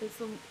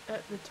 It's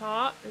at the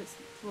top. It's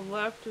to the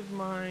left of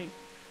my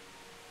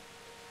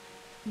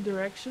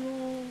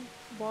directional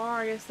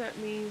bar. I guess that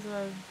means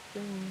I've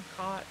been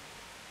caught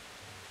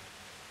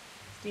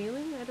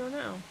stealing? I don't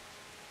know.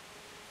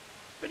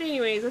 But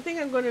anyways, I think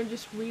I'm going to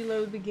just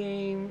reload the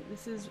game.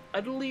 This is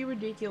utterly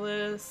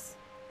ridiculous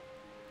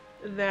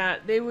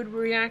that they would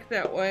react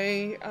that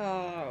way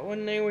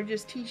when they were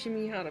just teaching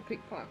me how to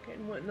pickpocket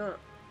and whatnot.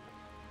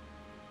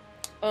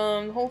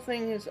 The whole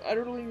thing is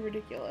utterly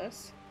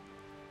ridiculous.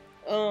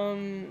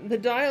 The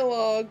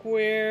dialogue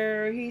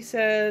where he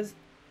says,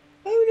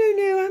 "Oh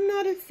no, I'm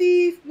not a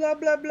thief, blah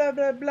blah blah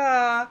blah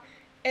blah,"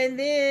 and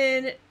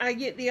then I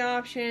get the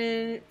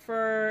option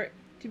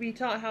to be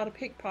taught how to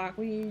pickpocket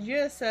when you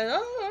just said,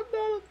 "Oh, I'm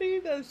not a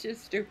thief." That's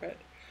just stupid.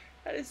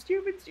 That is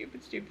stupid,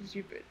 stupid, stupid,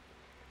 stupid.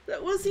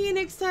 So we'll see you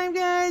next time,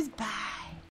 guys. Bye.